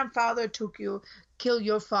 your grandfather took you, killed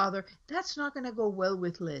your father. That's not gonna go well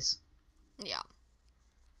with Liz. Yeah.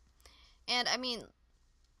 And I mean,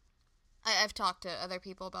 I've talked to other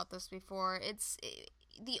people about this before.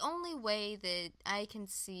 The only way that I can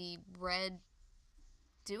see Red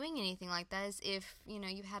doing anything like that is if,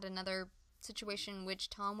 you had another situation in which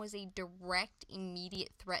Tom was a direct,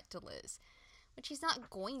 immediate threat to Liz, which he's not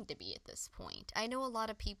going to be at this point. I know a lot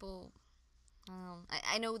of people,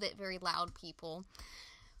 I know that very loud people,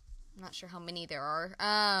 I'm not sure how many there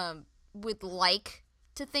are, would like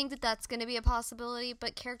to think that that's going to be a possibility,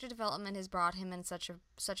 but character development has brought him in such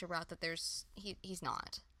a route that he's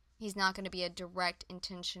not. He's not going to be a direct,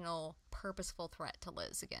 intentional, purposeful threat to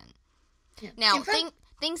Liz again. Yeah. Now,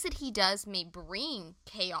 things that he does may bring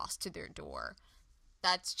chaos to their door.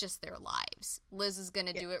 That's just their lives. Liz is going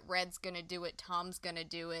to do it. Red's going to do it. Tom's going to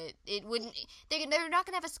do it. They're not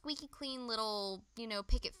going to have a squeaky clean little,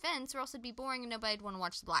 picket fence, or else it'd be boring and nobody'd want to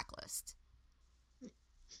watch The Blacklist.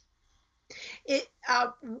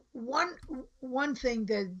 One thing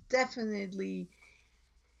that definitely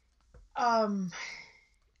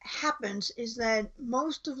happens is that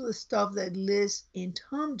most of the stuff that Liz and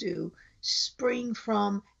Tom do spring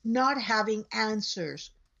from not having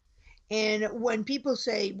answers. And when people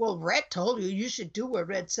say, well, Red told you should do what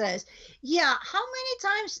Red says. Yeah, how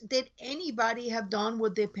many times did anybody have done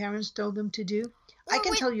what their parents told them to do? I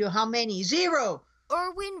can tell you how many. 0.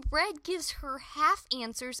 Or when Red gives her half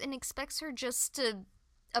answers and expects her just to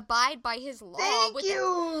abide by his law. Thank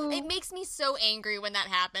you. It makes me so angry when that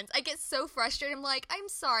happens. I get so frustrated. I'm like, I'm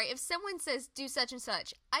sorry. If someone says do such and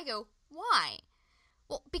such, I go, why?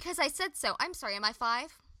 Well, because I said so. I'm sorry. Am I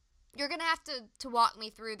 5? You're going to have to walk me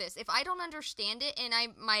through this. If I don't understand it and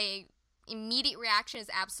my immediate reaction is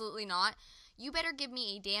absolutely not, you better give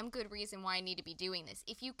me a damn good reason why I need to be doing this.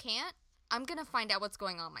 If you can't, I'm going to find out what's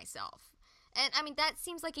going on myself. And, that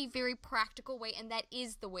seems like a very practical way, and that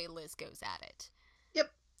is the way Liz goes at it.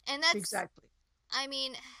 Yep. And that's... Exactly.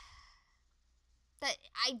 That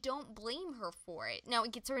I don't blame her for it. Now,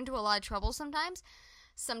 it gets her into a lot of trouble sometimes.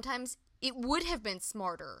 Sometimes it would have been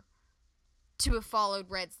smarter to have followed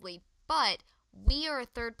Red's lead, but we are a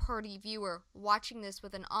third-party viewer watching this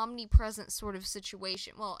with an omnipresent sort of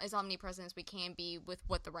situation. Well, as omnipresent as we can be with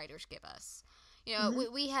what the writers give us.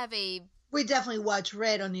 We have a... We definitely watch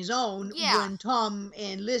Red on his own when Tom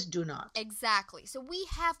and Liz do not. Exactly. So we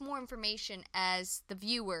have more information as the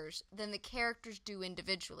viewers than the characters do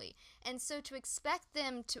individually. And so to expect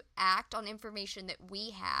them to act on information that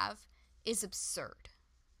we have is absurd.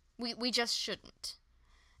 We just shouldn't.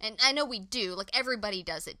 And I know we do. Like, everybody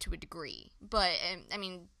does it to a degree. But,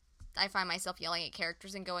 I find myself yelling at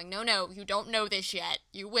characters and going, no, you don't know this yet.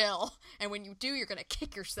 You will. And when you do, you're going to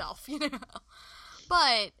kick yourself,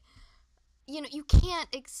 But... you can't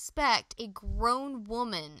expect a grown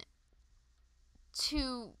woman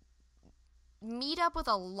to meet up with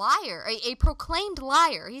a liar, a proclaimed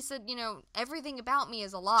liar. He said, everything about me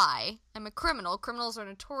is a lie. I'm a criminal. Criminals are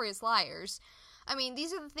notorious liars.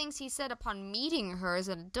 These are the things he said upon meeting her as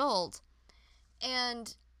an adult.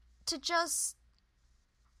 And to just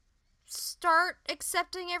start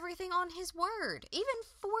accepting everything on his word. Even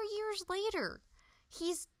 4 years later,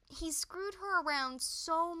 he's screwed her around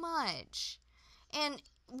so much. And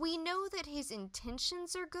we know that his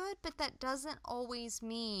intentions are good, but that doesn't always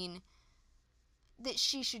mean that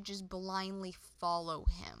she should just blindly follow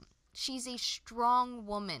him. She's a strong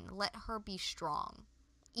woman. Let her be strong,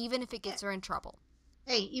 even if it gets her in trouble.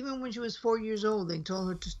 Hey, even when she was 4 years old, they told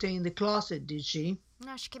her to stay in the closet, did she?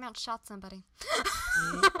 No, she came out and shot somebody.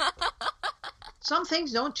 Some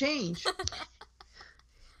things don't change.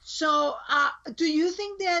 So, do you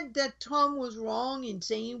think that Tom was wrong in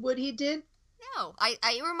saying what he did? No.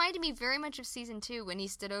 It reminded me very much of season 2 when he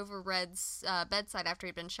stood over Red's bedside after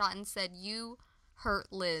he'd been shot and said, "You hurt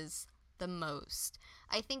Liz the most."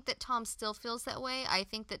 I think that Tom still feels that way. I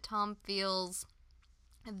think that Tom feels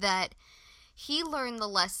that he learned the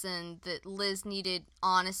lesson that Liz needed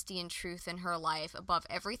honesty and truth in her life above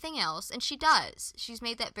everything else, and she does. She's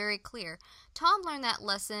made that very clear. Tom learned that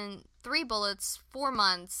lesson 3 bullets, 4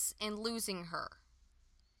 months, and losing her.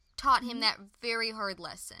 Taught him that very hard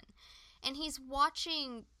lesson. And he's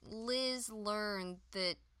watching Liz learn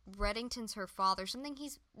that Reddington's her father, something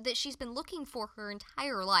that she's been looking for her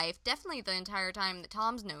entire life, definitely the entire time that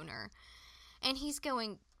Tom's known her. And he's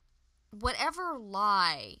going, whatever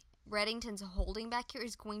lie Reddington's holding back here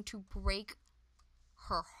is going to break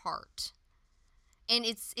her heart. And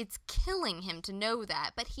it's killing him to know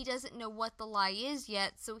that, but he doesn't know what the lie is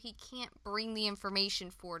yet, so he can't bring the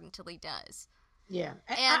information forward until he does. Yeah.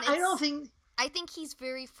 And I think he's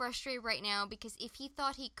very frustrated right now because if he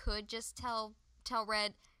thought he could just tell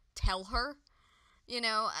Red, tell her,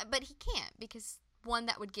 but he can't because 1,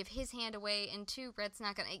 that would give his hand away, and 2,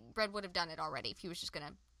 Red would have done it already if he was just going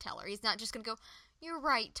to tell her. He's not just going to go, "You're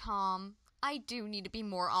right, Tom. I do need to be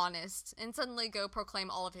more honest, and suddenly go proclaim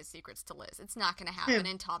all of his secrets to Liz. It's not going to happen,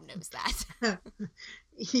 and Tom knows that.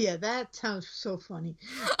 Yeah, that sounds so funny.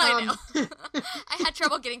 I know. I had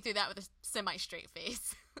trouble getting through that with a semi-straight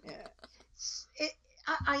face. Yeah.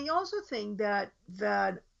 I also think that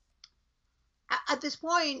at this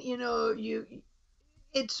point,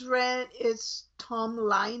 it's Tom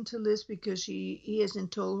lying to Liz because he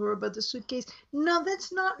hasn't told her about the suitcase. No,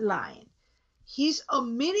 that's not lying. He's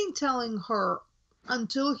omitting telling her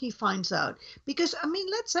until he finds out. Because, I mean,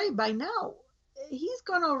 let's say by now, he's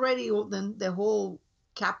gone already the whole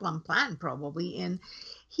Kaplan plan, probably, and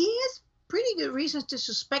he has pretty good reasons to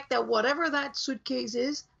suspect that whatever that suitcase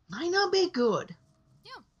is might not be good.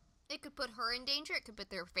 Yeah. It could put her in danger. It could put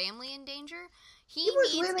their family in danger. He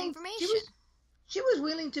was needs willing, information. She was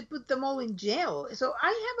willing to put them all in jail. So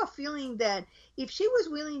I have a feeling that if she was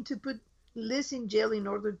willing to put Liz in jail in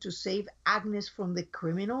order to save Agnes from the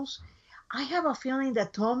criminals, I have a feeling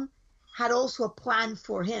that Tom had also a plan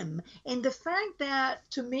for him. And the fact that,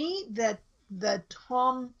 to me, that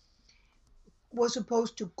Tom was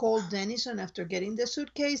supposed to call Dennison after getting the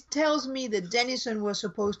suitcase tells me that Dennison was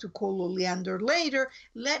supposed to call Oleander later,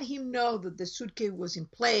 let him know that the suitcase was in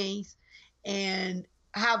place, and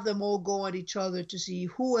have them all go at each other to see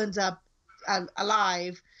who ends up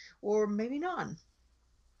alive, or maybe none.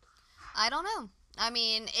 I don't know. I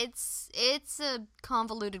mean, it's a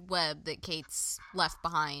convoluted web that Kate's left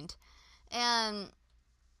behind. And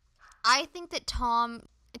I think that Tom,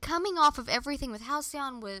 coming off of everything with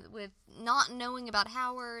Halcyon, with not knowing about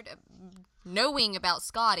Howard, knowing about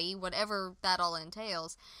Scotty, whatever that all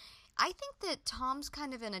entails, I think that Tom's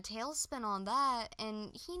kind of in a tailspin on that,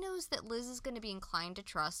 and he knows that Liz is going to be inclined to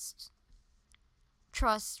trust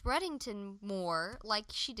Reddington more, like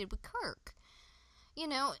she did with Kirk.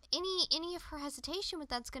 Any of her hesitation with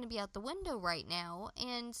that's going to be out the window right now,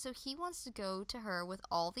 and so he wants to go to her with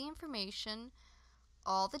all the information,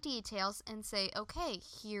 all the details, and say, okay,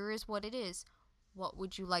 here is what it is. What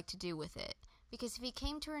would you like to do with it? Because if he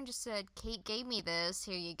came to her and just said, Kate gave me this,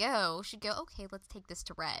 here you go, she'd go, okay, let's take this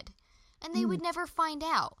to Red. And they would never find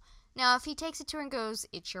out. Now, if he takes it to her and goes,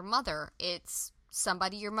 it's your mother, it's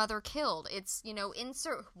somebody your mother killed, it's,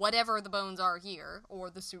 insert whatever the bones are here,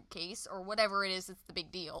 or the suitcase, or whatever it is that's the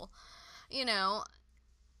big deal, then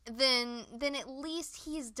at least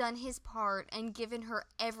he's done his part and given her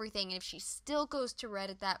everything. And if she still goes to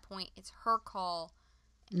Red at that point, it's her call,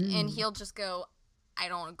 and he'll just go, I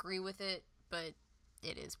don't agree with it, but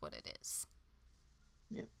it is what it is.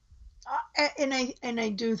 Yeah. And I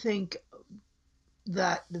do think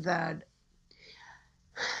that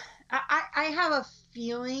I have a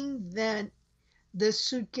feeling that the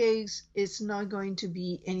suitcase is not going to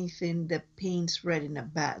be anything that paints Red in a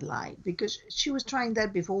bad light, because she was trying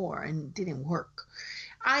that before and it didn't work.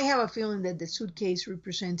 I have a feeling that the suitcase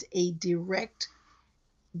represents a direct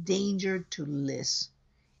danger to Liz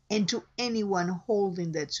and to anyone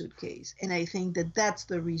holding that suitcase. And I think that that's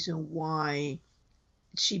the reason why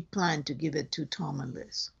she planned to give it to Tom and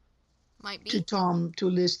Liz. Might be. To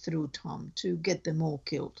Liz through Tom, to get them all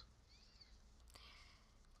killed.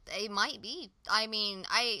 It might be. I mean,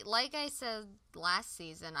 like I said last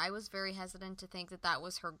season, I was very hesitant to think that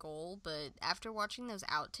was her goal, but after watching those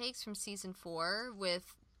outtakes from season 4 with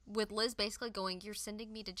Liz basically going, you're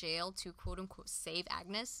sending me to jail to quote unquote save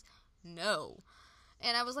Agnes? No.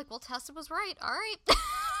 And I was like, well, Tessa was right. All right.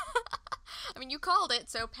 I mean, you called it,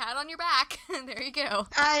 so pat on your back. There you go.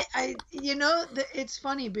 It's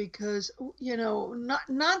funny because,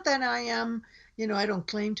 not that I am, I don't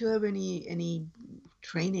claim to have any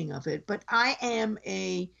training of it, but I am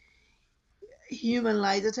a human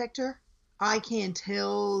lie detector. I can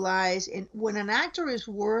tell lies, and when an actor is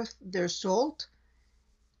worth their salt,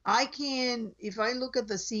 I can, if I look at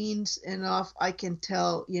the scenes enough, I can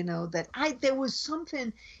tell, that there was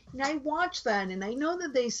something, and I watched that, and I know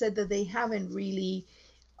that they said that they haven't really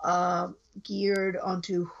geared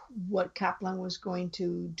onto what Kaplan was going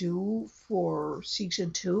to do for season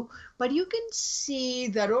 2, but you can see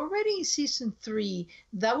that already in season 3,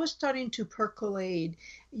 that was starting to percolate,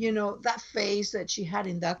 that face that she had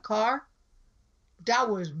in that car, that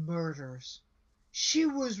was murders. She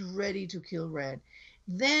was ready to kill Red.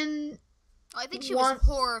 Then I think she was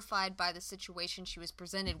horrified by the situation she was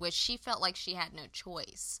presented with. She felt like she had no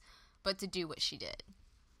choice but to do what she did.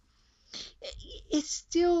 It's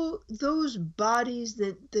still those bodies,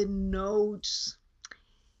 the notes.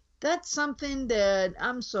 That's something that,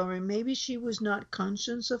 I'm sorry, maybe she was not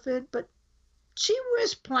conscious of it, but she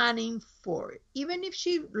was planning for it. Even if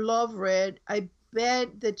she loved Red, I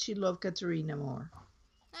bet that she loved Katerina more.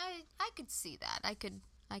 I could see that. I could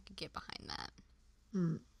get behind that.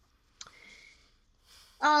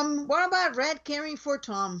 What about Red caring for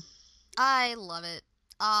Tom? I love it.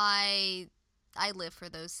 I live for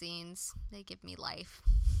those scenes. They give me life.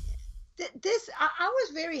 I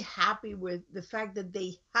was very happy with the fact that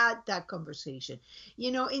they had that conversation.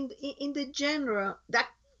 You know, in the genre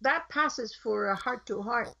that passes for a heart to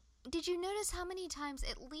heart. Well, did you notice how many times,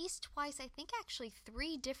 at least twice, I think actually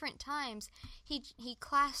 3 different times, he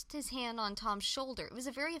clasped his hand on Tom's shoulder. It was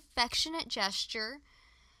a very affectionate gesture.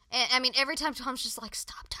 And I mean, every time Tom's just like,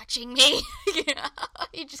 "Stop touching me,"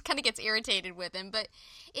 he just kind of gets irritated with him. But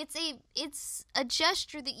it's a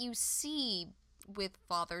gesture that you see with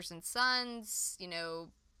fathers and sons, Howard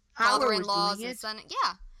was father-in-laws doing and it. son.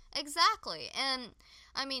 Yeah, exactly. And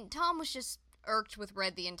I mean, Tom was just irked with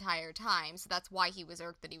Red the entire time, so that's why he was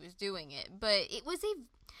irked that he was doing it. But it was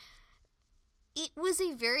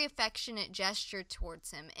a very affectionate gesture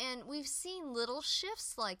towards him, and we've seen little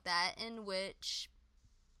shifts like that in which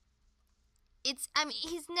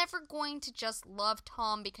he's never going to just love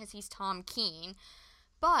Tom because he's Tom Keene,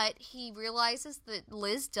 but he realizes that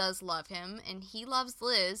Liz does love him, and he loves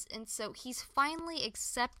Liz, and so he's finally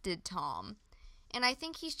accepted Tom. And I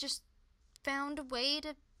think he's just found a way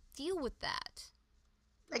to deal with that.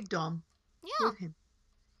 Like Dom Yeah. with him.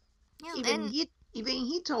 Yeah, Even and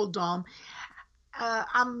he told Dom,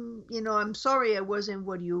 I'm sorry I wasn't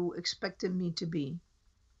what you expected me to be.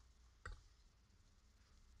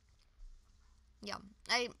 yeah,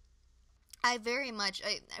 I very much,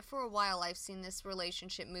 for a while, I've seen this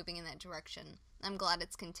relationship moving in that direction. I'm glad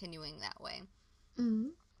it's continuing that way. Hmm.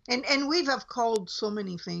 And we have called so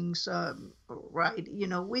many things right.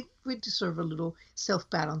 We deserve a little self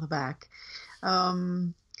pat on the back.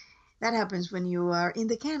 Um, that happens when you are in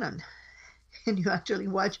the canon and you actually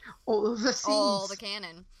watch all of the All the scenes.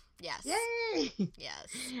 canon. Yes. Yay! Yes.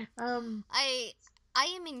 Um, I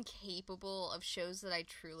am incapable of shows that I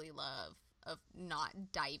truly love of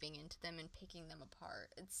not diving into them and picking them apart.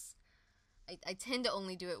 I tend to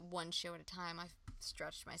only do it one show at a time. I've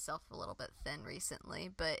stretched myself a little bit thin recently,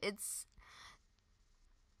 but it's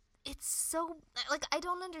so, like, I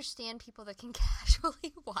don't understand people that can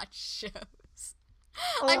casually watch shows.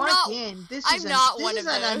 oh, I'm I not can. I'm not This one is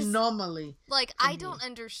of an those. anomaly Like, for I me. don't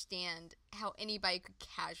understand how anybody could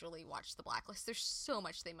casually watch The Blacklist. There's so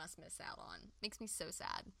much they must miss out on. Makes me so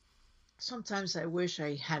sad. Sometimes I wish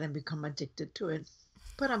I hadn't become addicted to it,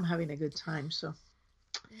 but I'm having a good time, so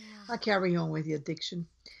Yeah. I carry on with the addiction.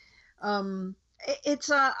 I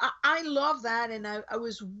love that, and I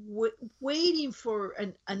was waiting for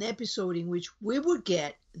an episode in which we would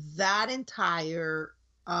get that entire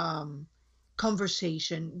um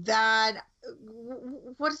conversation.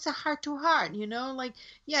 What is a heart to heart, like,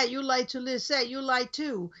 yeah, you lied to Liz, say you lied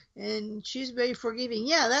too, and she's very forgiving.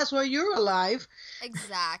 Yeah, that's why you're alive.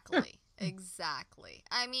 Exactly. Exactly.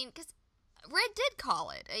 I mean, because Red did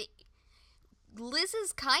call it.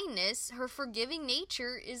 Liz's kindness, her forgiving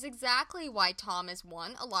nature, is exactly why Tom is,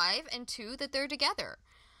 one, alive, and two, that they're together.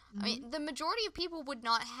 I Mhm. mean, the majority of people would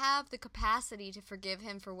not have the capacity to forgive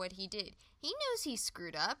him for what he did. He knows he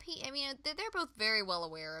screwed up. They're both very well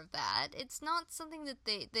aware of that. It's not something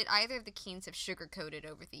that either of the Keens have sugarcoated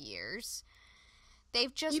over the years.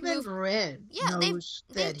 They've just Even moved. Red Yeah, knows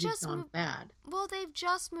they've that he's just gone moved. bad. Well, they've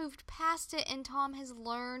just moved past it, and Tom has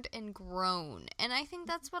learned and grown. And I think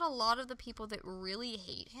that's what a lot of the people that really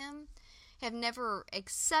hate him have never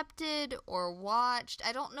accepted or watched.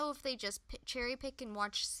 I don't know if they just cherry pick and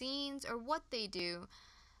watch scenes or what they do,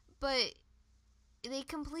 but they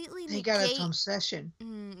completely They got a negate. Tom session.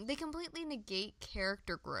 They completely negate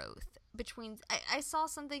character growth between. I saw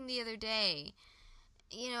something the other day,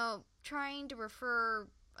 trying to refer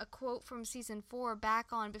a quote from season 4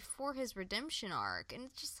 back on before his redemption arc, and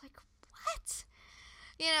it's just like, what?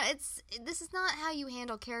 This is not how you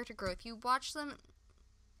handle character growth. You watch them.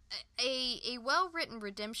 A well-written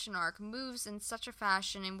redemption arc moves in such a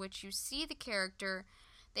fashion in which you see the character,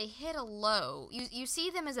 they hit a low. You see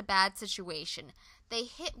them as a bad situation. They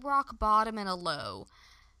hit rock bottom in a low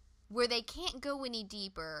where they can't go any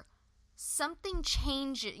deeper. Something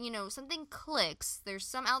changes, something clicks. There's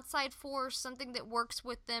some outside force, something that works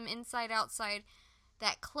with them inside, outside.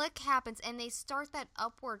 That click happens, and they start that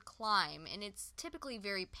upward climb, and it's typically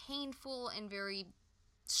very painful and very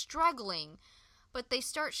struggling. But they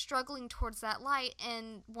start struggling towards that light,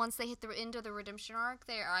 and once they hit the end of the redemption arc,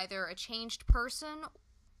 they're either a changed person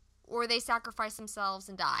or they sacrifice themselves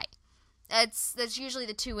and die. That's usually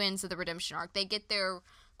the two ends of the redemption arc. They get their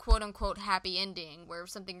quote unquote happy ending where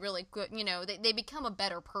something really good, they become a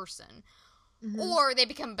better person. Hmm. Or they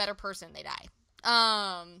become a better person, they die.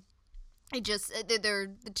 It just they're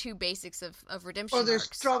the two basics of Or redemption they're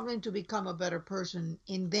arcs. struggling to become a better person,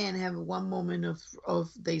 and then have one moment of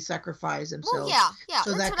they sacrifice Well, themselves. yeah,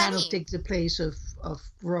 So that's that what I kind of mean. takes the place of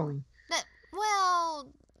growing. That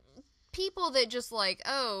well, people that just like,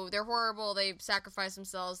 oh, they're horrible, they sacrifice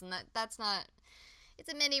themselves, and that's not.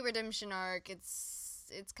 It's a mini redemption arc.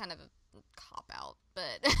 It's kind of a cop out,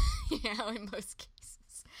 but in most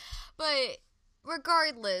cases. But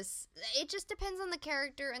regardless, it just depends on the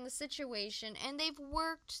character and the situation, and they've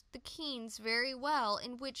worked the Keens very well,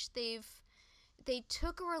 in which they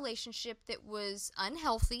took a relationship that was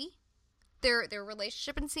unhealthy. Their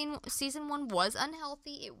relationship in season 1 was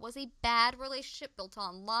unhealthy. It was a bad relationship built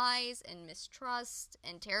on lies and mistrust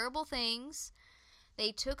and terrible things.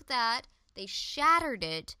 They took that, they shattered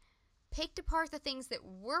it, picked apart the things that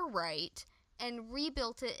were right, and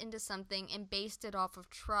rebuilt it into something and based it off of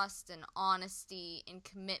trust and honesty and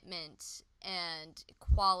commitment and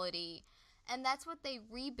equality. And that's what they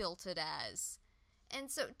rebuilt it as.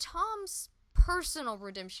 And so Tom's personal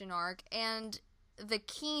redemption arc and the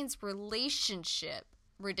Keen's relationship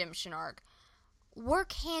redemption arc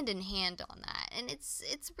work hand in hand on that. And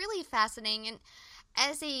it's really fascinating. And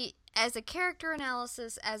as a character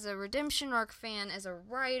analysis, as a redemption arc fan, as a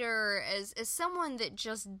writer, as someone that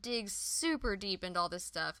just digs super deep into all this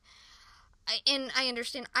stuff, I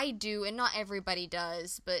understand I do, and not everybody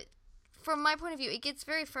does, but from my point of view, it gets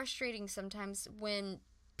very frustrating sometimes when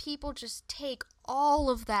people just take all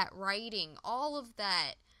of that writing, all of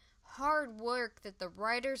that hard work that the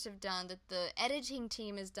writers have done, that the editing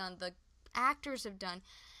team has done, the actors have done,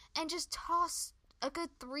 and just toss a good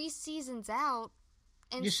 3 seasons out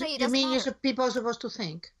and say it You doesn't mean matter. people are supposed to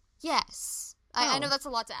think? Yes. I know that's a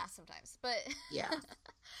lot to ask sometimes, but Yeah.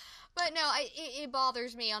 but no, it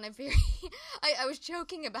bothers me on a very I was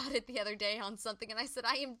joking about it the other day on something, and I said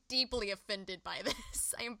I am deeply offended by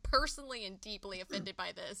this. I am personally and deeply offended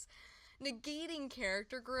by this. Negating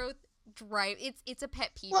character growth it's a pet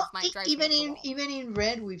peeve Well, of mine. It drives me up the wall. even in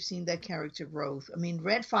Red, we've seen that character growth. I mean,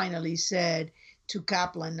 Red finally said to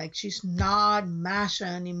Kaplan, like, she's not Masha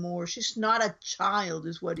anymore. She's not a child,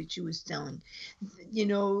 is what she was telling. You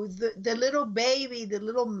know, the little baby, the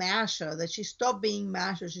little Masha, that she stopped being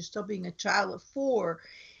Masha, she stopped being a child of 4.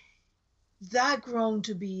 That grown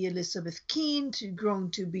to be Elizabeth Keen, to grown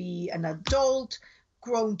to be an adult,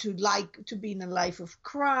 grown to like to be in a life of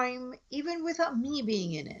crime, even without me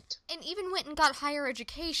being in it. And even went and got higher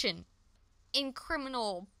education in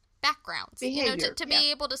criminal backgrounds, Behavior, to yeah. be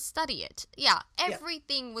able to study it. Yeah,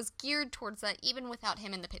 everything was geared towards that, even without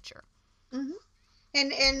him in the picture. Mm-hmm.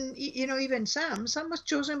 And even Sam was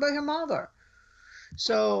chosen by her mother.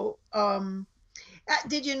 So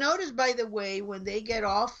did you notice, by the way, when they get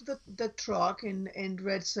off the truck and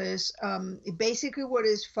Red says, basically what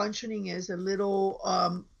is functioning is a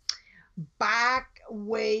little back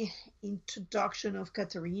way introduction of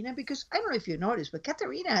Katerina, because I don't know if you noticed, but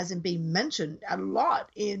Katerina hasn't been mentioned a lot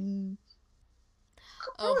in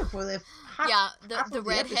for the the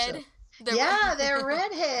redhead. The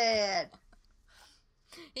redhead.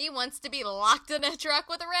 He wants to be locked in a truck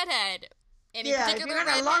with a redhead. Any If particular you're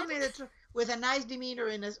gonna redhead? lock me in a truck with a nice demeanor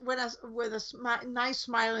and nice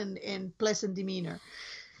smile and pleasant demeanor.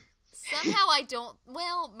 Somehow I don't.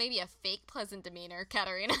 Well, maybe a fake pleasant demeanor,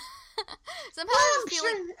 Katerina. Somehow I feel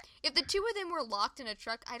like if the two of them were locked in a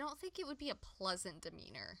truck, I don't think it would be a pleasant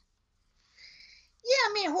demeanor. Yeah,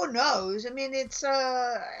 I mean, who knows? I mean, it's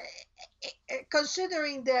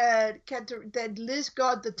considering that Liz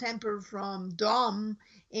got the temper from Dom,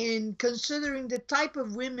 and considering the type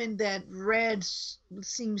of women that Red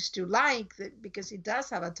seems to like, because he does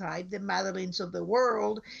have a type, the Madeleines of the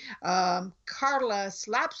world. Carla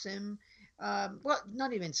slaps him. Well,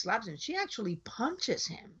 not even slaps him. She actually punches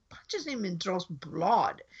him and draws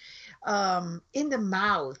blood in the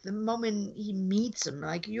mouth the moment he meets him.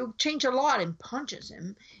 Like, you change a lot, and punches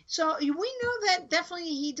him. So we know that definitely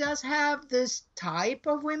he does have this type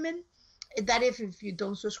of women. That if you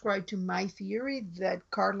don't subscribe to my theory that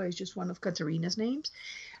Carla is just one of Katerina's names.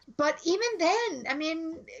 But even then, I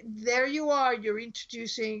mean, there you are. You're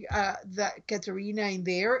introducing the Katerina in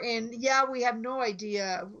there, and yeah, we have no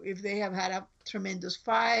idea if they have had a tremendous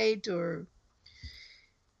fight or,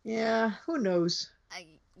 yeah, who knows.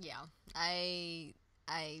 I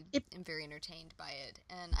am very entertained by it,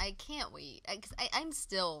 and I can't wait. I'm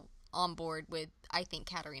still on board with, I think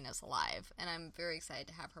Katerina's alive, and I'm very excited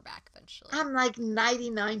to have her back eventually. I'm like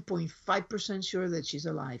 99.5% sure that she's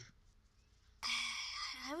alive.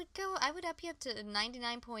 I would up you up to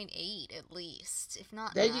 99.8 at least, if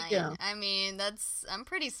not there 9. You go. I mean, I'm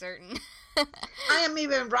pretty certain. I am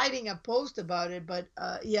even writing a post about it, but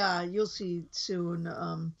yeah, you'll see soon.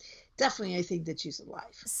 definitely I think that she's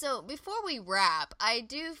alive. So, before we wrap, I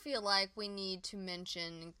do feel like we need to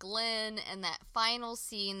mention Glen and that final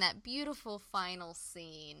scene, that beautiful final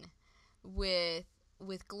scene with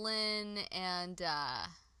Glen and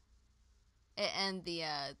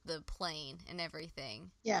the plane and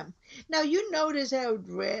everything. Yeah. Now you notice how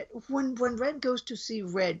Red, when Red goes to see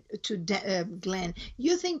Red to Glen,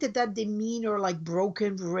 you think that that demeanor, like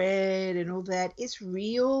broken Red and all that, is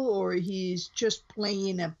real, or he's just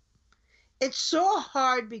playing a. It's so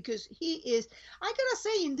hard because he is. I gotta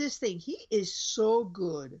say, in this thing, he is so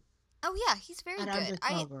good Oh yeah, he's very at good.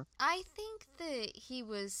 undercover. I think that he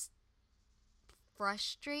was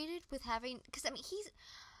frustrated with having, because I mean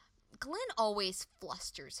Glen always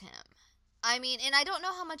flusters him. I mean, and I don't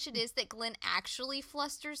know how much it is that Glen actually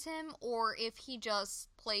flusters him, or if he just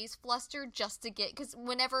plays flustered just to get, because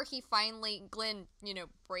whenever he finally, Glen,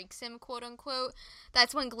 breaks him, quote unquote,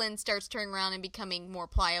 that's when Glen starts turning around and becoming more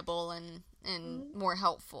pliable and more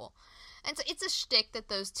helpful. And so it's a shtick that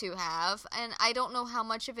those two have, and I don't know how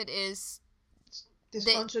much of it is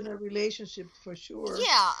Dysfunctional relationship for sure.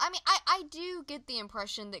 yeah, I mean, I do get the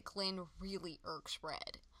impression that Glen really irks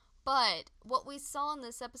Red. But what we saw in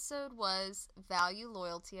this episode was value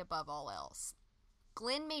loyalty above all else.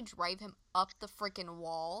 Glen may drive him up the freaking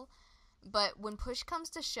wall, but when push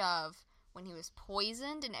comes to shove, when he was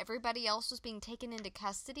poisoned and everybody else was being taken into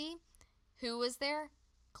custody, who was there?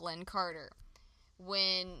 Glen Carter.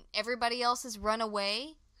 When everybody else has run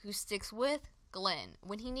away, who sticks with? Glen.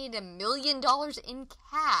 When he needed $1 million in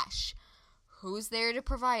cash, who's there to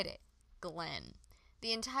provide it? Glen.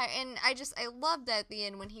 And I love that at the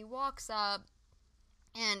end when he walks up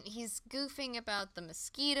and he's goofing about the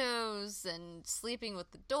mosquitoes and sleeping with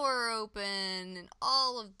the door open and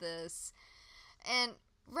all of this. And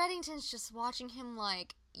Reddington's just watching him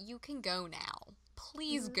like, you can go now.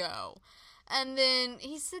 Please go. And then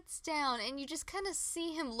he sits down and you just kind of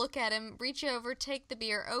see him look at him, reach over, take the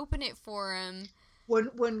beer, open it for him.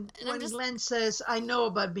 When Glenn says, "I know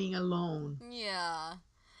about being alone." Yeah.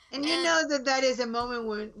 And you know that is a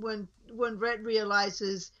moment when Red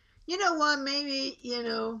realizes, you know what, maybe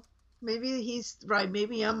he's right.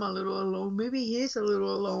 Maybe I'm a little alone. Maybe he is a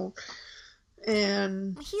little alone.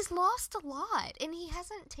 And he's lost a lot, and he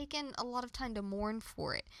hasn't taken a lot of time to mourn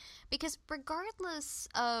for it. Because regardless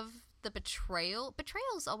of the betrayal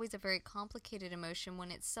is always a very complicated emotion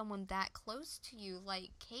when it's someone that close to you, like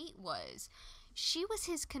Kate was. She was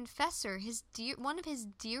his confessor, one of his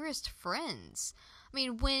dearest friends. I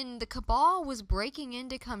mean, when the Cabal was breaking in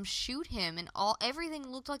to come shoot him and everything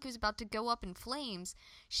looked like it was about to go up in flames,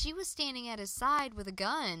 she was standing at his side with a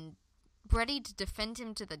gun, ready to defend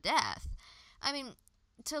him to the death. I mean,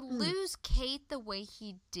 to lose Kate the way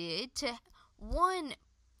he did, to, one,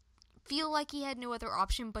 feel like he had no other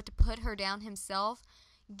option but to put her down himself,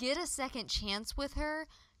 get a second chance with her,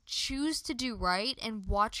 choose to do right, and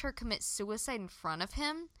watch her commit suicide in front of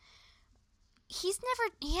him, he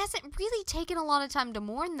hasn't really taken a lot of time to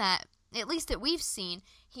mourn that, at least that we've seen.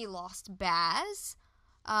 He lost Baz.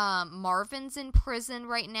 Marvin's in prison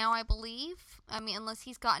right now, I believe. I mean, unless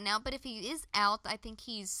he's gotten out. But if he is out, I think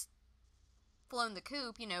he's flown the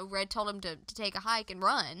coop. Red told him to take a hike and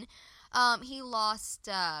run. He lost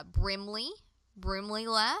Brimley. Brimley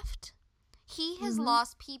left. He has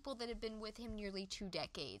lost people that have been with him nearly 2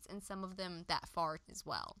 decades, and some of them that far as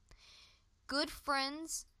well. Good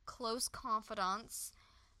friends, close confidants,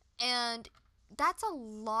 and that's a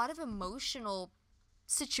lot of emotional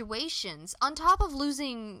situations on top of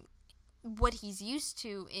losing what he's used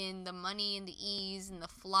to in the money and the ease and the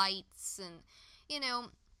flights and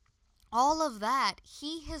all of that.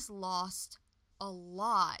 He has lost a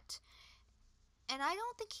lot, and I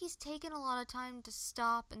don't think he's taken a lot of time to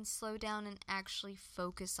stop and slow down and actually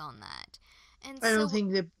focus on that. And I don't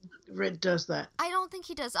think that Red does that. I don't think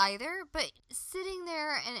he does either, but sitting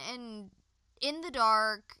there and in the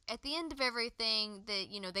dark, at the end of everything,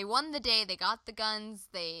 they won the day, they got the guns,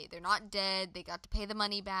 they're not dead, they got to pay the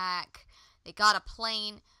money back, they got a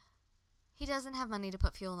plane. He doesn't have money to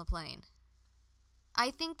put fuel in the plane.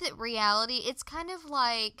 I think that reality, it's kind of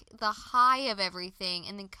like the high of everything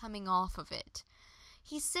and then coming off of it.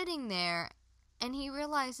 He's sitting there and he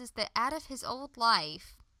realizes that out of his old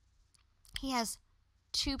life, he has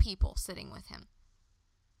 2 people sitting with him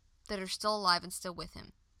that are still alive and still with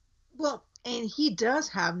him. Well, and he does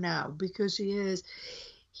have now, because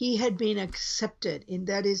he had been accepted, and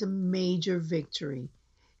that is a major victory.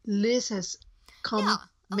 Liz has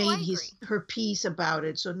made her peace about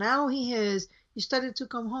it. So now he started to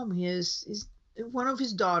come home. He has one of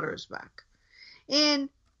his daughters back. And,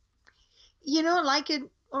 like it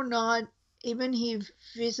or not, even if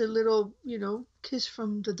he's a little, kiss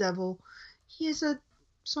from the devil, he is a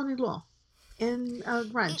son-in-law and a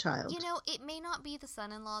grandchild. It may not be the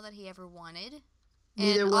son-in-law that he ever wanted.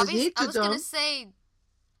 Neither And was he I to was going to Dom. say,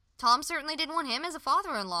 Tom certainly didn't want him as a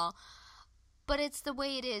father-in-law. But it's the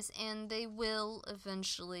way it is, and they will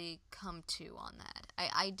eventually come to on that.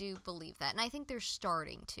 I do believe that, and I think they're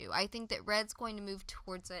starting to. I think that Red's going to move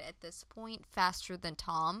towards it at this point faster than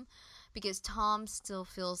Tom, because Tom still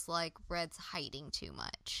feels like Red's hiding too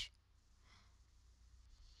much.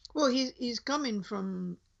 Well, he's coming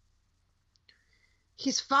from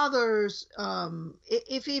his father's.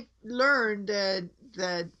 If he learned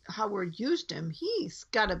that Howard used him, he's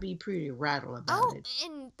got to be pretty rattled about it.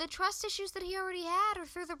 And the trust issues that he already had are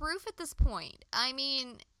through the roof at this point. I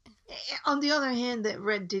mean, on the other hand, that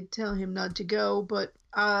Red did tell him not to go, but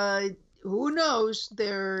who knows?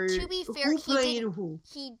 To be fair,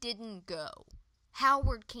 he didn't go.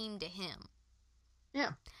 Howard came to him.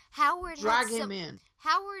 Yeah. Drag him in.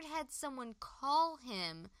 Howard had someone call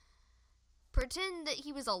him, pretend that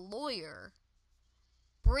he was a lawyer,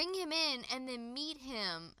 bring him in, and then meet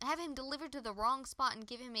him, have him delivered to the wrong spot, and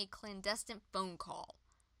give him a clandestine phone call.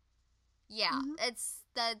 Yeah, it's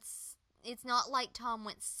not like Tom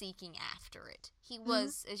went seeking after it. He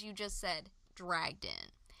was, as you just said, dragged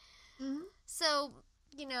in. Mm-hmm. So,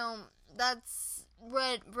 that's...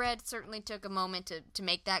 Red certainly took a moment to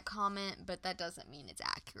make that comment, but that doesn't mean it's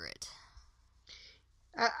accurate.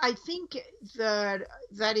 I think that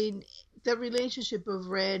in the relationship of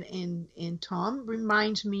Red and Tom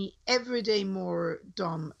reminds me every day more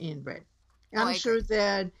Dom and Red. I'm sure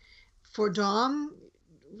that for Dom,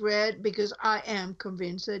 Red, because I am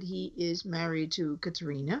convinced that he is married to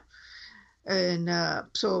Katerina, and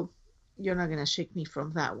so you're not gonna shake me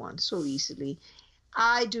from that one so easily.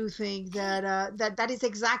 I do think that that is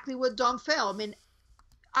exactly what Dom felt. I mean,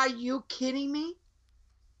 are you kidding me?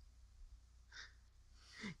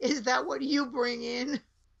 Is that what you bring in?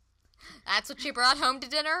 That's what you brought home to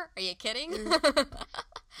dinner? Are you kidding?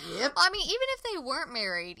 Yep. I mean, even if they weren't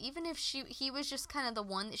married, even if he was just kind of the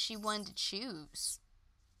one that she wanted to choose,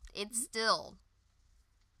 it's still...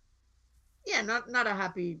 Yeah, not a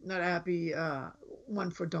happy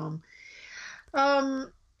one for Dom. I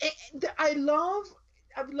love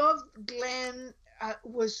Glen.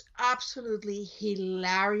 Was absolutely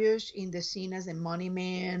hilarious in the scene as a money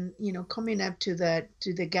man, coming up to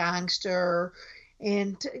the gangster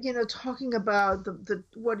and, talking about the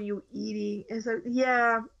what are you eating? And so,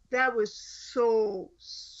 yeah, that was so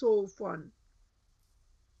fun.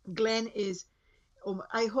 Glen is,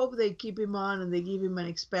 I hope they keep him on and they give him an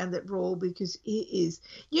expanded role because he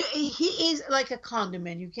is like a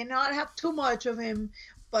condiment. You cannot have too much of him,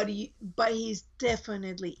 but he's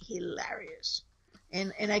definitely hilarious.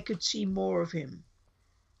 And I could see more of him.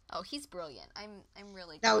 Oh, he's brilliant. I'm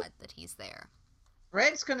really glad that he's there.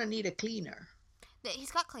 Red's gonna need a cleaner. He's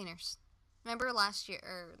got cleaners. Remember last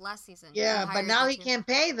season? Yeah, but now he can't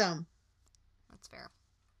pay them. That's fair.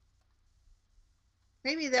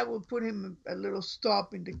 Maybe that will put him a little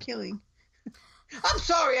stop in the killing. I'm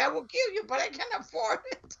sorry, I will kill you, but I can't afford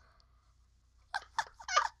it.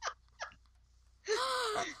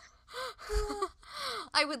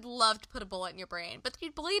 I would love to put a bullet in your brain, but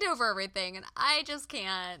you'd bleed over everything, and I just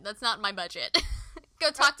can't. That's not my budget.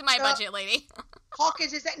 Go talk to my budget lady.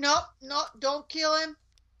 Hawkins is saying, no, don't kill him.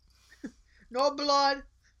 No blood.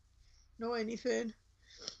 No anything.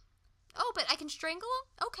 Oh, but I can strangle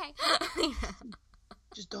him? Okay.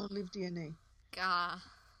 Just don't leave DNA. Gah.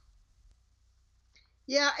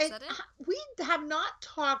 Yeah, we have not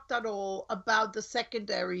talked at all about the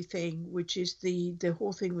secondary thing, which is the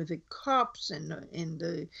whole thing with the cops and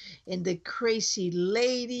the crazy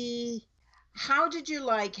lady. How did you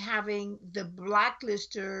like having the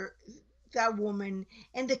blacklister, that woman,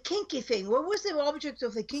 and the kinky thing? What was the object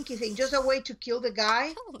of the kinky thing? Just a way to kill the guy?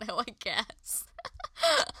 I don't know, I guess.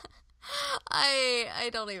 I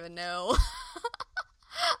don't even know.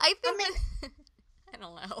 I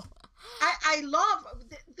don't know. I love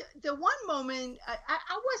the one moment.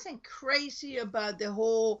 I wasn't crazy about the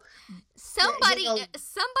whole. Somebody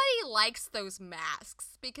likes those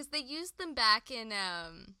masks because they used them back in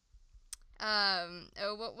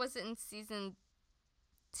what was it in season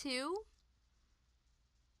 2?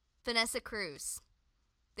 Vanessa Cruz.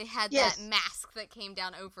 They had that mask that came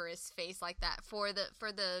down over his face like that for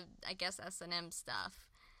the I guess S&M stuff.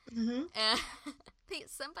 Mm-hmm.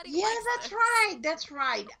 Somebody. Yeah, that's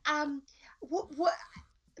right. What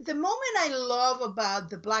the moment I love about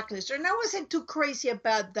the blacklister, and I wasn't too crazy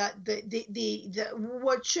about that the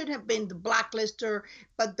what should have been the blacklister,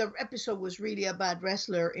 but the episode was really about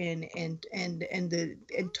Ressler and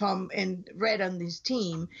Tom and Red on this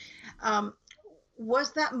team. Um,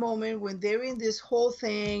 was that moment when they're in this whole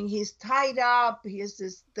thing? He's tied up. He has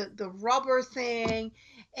this the rubber thing,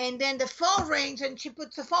 and then the phone rings, and she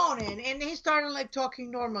puts the phone in, and he started like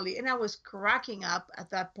talking normally, and I was cracking up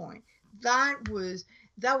at that point. That was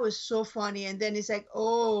that was so funny. And then it's like,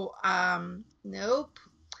 oh, nope,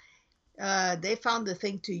 they found the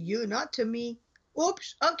thing to you, not to me.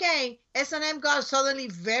 Oops. Okay, S&M got suddenly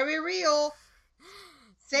very real.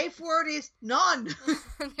 Safe word is none.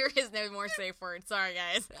 There is no more safe word. Sorry,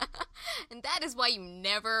 guys. And that is why you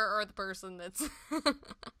never are the person that's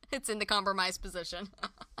it's in the compromised position.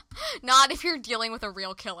 Not if you're dealing with a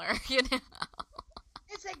real killer, you know.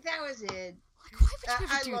 It's like that was it. Like, why would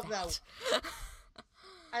you ever do love that?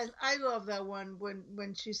 I love that one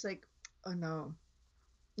when she's like, oh no,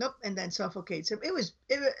 nope, and then suffocates him.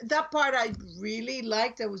 That part I really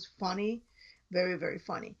liked. That was funny, very very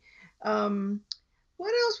funny.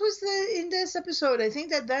 What else was in this episode? I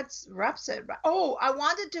think that's wraps it. Oh, I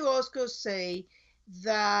wanted to also say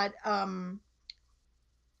that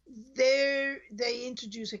they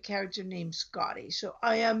introduce a character named Scotty. So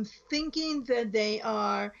I am thinking that they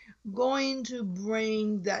are going to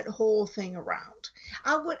bring that whole thing around.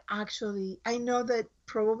 I know that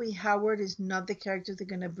probably Howard is not the character they're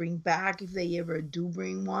going to bring back if they ever do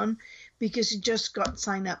bring one, because he just got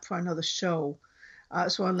signed up for another show.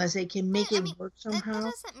 So unless they can make it work somehow.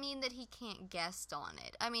 That doesn't mean that he can't guest on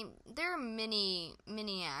it. I mean, there are many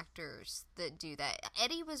actors that do that.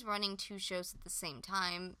 Eddie was running 2 shows at the same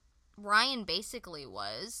time. Ryan basically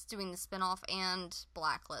was doing the spinoff and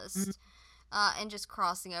Blacklist, and just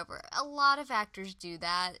crossing over. A lot of actors do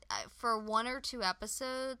that. For 1 or 2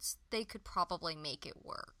 episodes, they could probably make it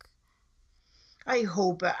work. I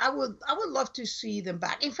hope. I would love to see them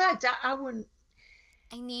back. In fact, I wouldn't.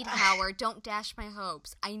 I need Howard. Don't dash my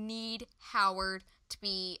hopes. I need Howard to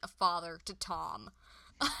be a father to Tom.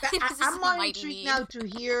 I'm more intrigued now to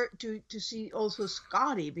hear to see also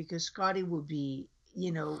Scotty, because Scotty would be,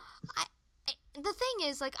 you know. The thing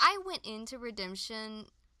is, like, I went into Redemption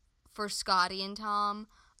for Scotty and Tom.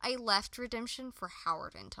 I left Redemption for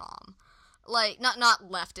Howard and Tom. Like,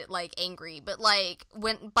 not left it, like, angry, but, like,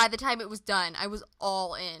 by the time it was done, I was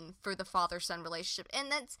all in for the father-son relationship.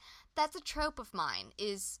 And that's a trope of mine,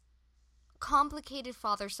 is complicated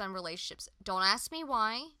father-son relationships. Don't ask me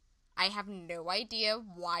why. I have no idea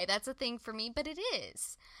why that's a thing for me, but it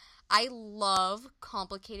is. I love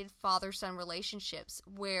complicated father-son relationships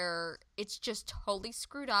where it's just totally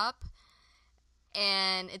screwed up,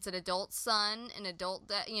 and it's an adult son, an adult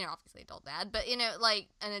dad, you know, obviously adult dad, but, you know, like,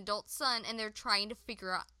 an adult son, and they're trying to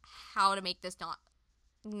figure out how to make this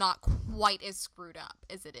not quite as screwed up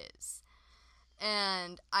as it is.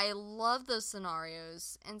 And I love those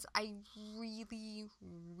scenarios, and I really,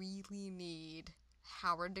 really need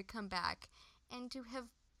Howard to come back and to have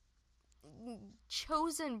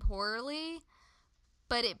chosen poorly,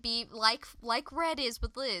 but it be like Red is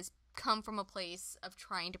with Liz, come from a place of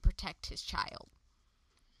trying to protect his child.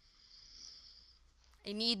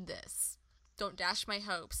 I need this. Don't dash my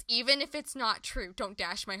hopes. Even if it's not true, don't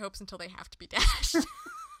dash my hopes until they have to be dashed.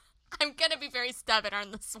 I'm gonna be very stubborn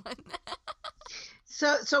on this one.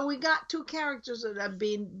 So we got 2 characters that have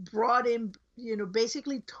been brought in, you know,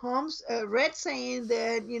 basically Tom's Red saying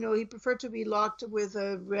that, you know, he preferred to be locked with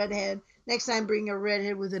a redhead. Next time, bring a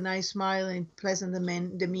redhead with a nice smile and pleasant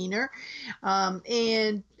demeanor,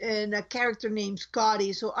 and a character named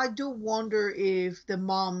Scotty. So I do wonder if the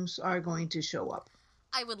moms are going to show up.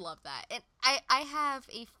 I would love that. And I have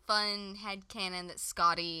a fun headcanon that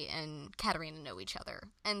Scotty and Katarina know each other.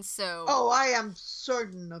 And so... Oh, I am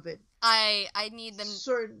certain of it. I need them...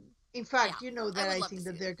 Certain. In fact, yeah, you know that I think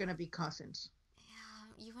that that they're going to be cousins.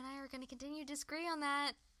 Yeah, you and I are going to continue to disagree on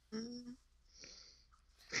that. Mm.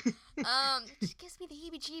 It gives me the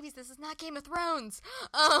heebie-jeebies. This is not Game of Thrones.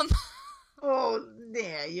 Oh,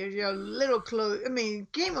 yeah, you're a little close. I mean,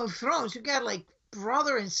 Game of Thrones, you got, like,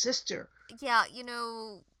 brother and sister. Yeah, you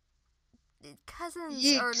know, cousins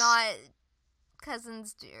Yeeks. are not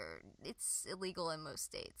cousins. It's illegal in most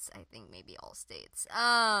states. I think maybe all states.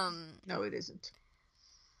 No, it isn't.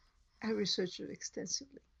 I researched it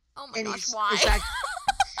extensively. Oh my gosh, why?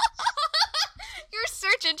 Your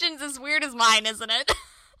search engine's as weird as mine, isn't it?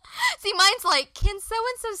 See, mine's like, can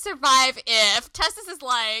so-and-so survive if? Tessa's is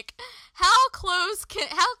like, how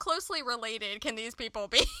closely related can these people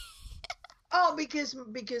be? Oh,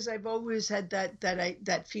 because I've always had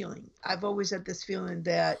that feeling. I've always had this feeling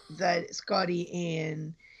that Scotty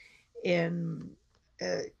and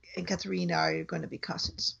Katharina are going to be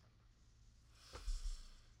cousins.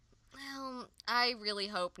 I really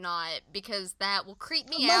hope not, because that will creep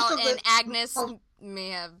me out, and Agnes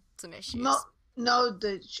may have some issues. No,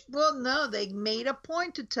 they made a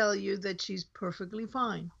point to tell you that she's perfectly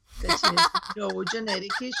fine, that she has no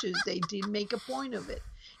genetic issues. They did make a point of it.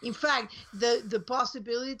 In fact, the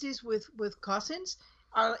possibilities with cousins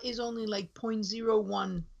is only like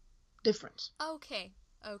 0.01 difference. Okay.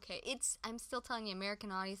 I'm still telling you,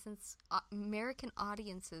 American audiences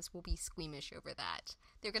will be squeamish over that.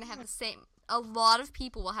 They're gonna have the same. A lot of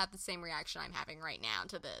people will have the same reaction I'm having right now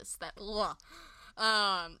to this. That,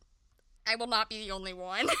 I will not be the only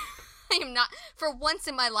one. I am not. For once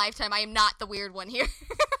in my lifetime, I am not the weird one here.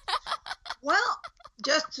 Well,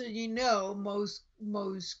 just so you know, most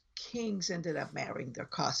kings ended up marrying their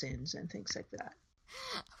cousins and things like that.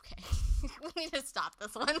 Okay, we need to stop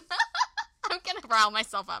this one. I'm gonna rile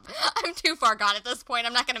myself up. I'm too far gone at this point.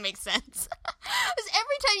 I'm not gonna make sense. Because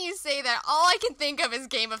every time you say that, all I can think of is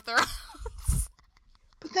Game of Thrones.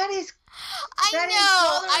 But that is...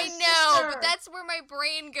 I know, but that's where my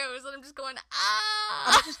brain goes, and I'm just going,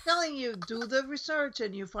 I'm just telling you, do the research,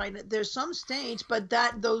 and you find that there's some states, but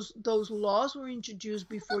that those laws were introduced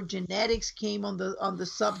before genetics came on the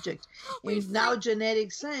subject, and now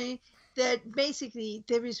genetics say that basically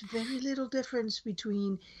there is very little difference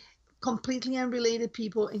between completely unrelated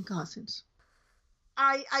people and cousins.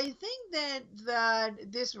 I think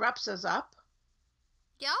that this wraps us up.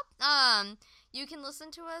 Yep. You can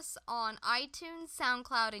listen to us on iTunes,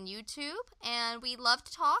 SoundCloud, and YouTube, and we love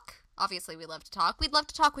to talk. Obviously, we love to talk. We'd love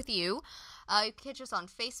to talk with you. You can catch us on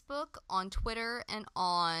Facebook, on Twitter, and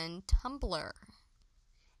on Tumblr.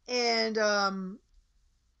 And I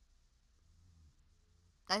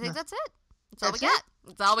think that's it. That's all we got.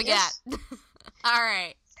 That's all we got. All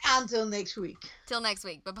right. Until next week. Till next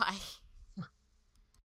week. Bye-bye.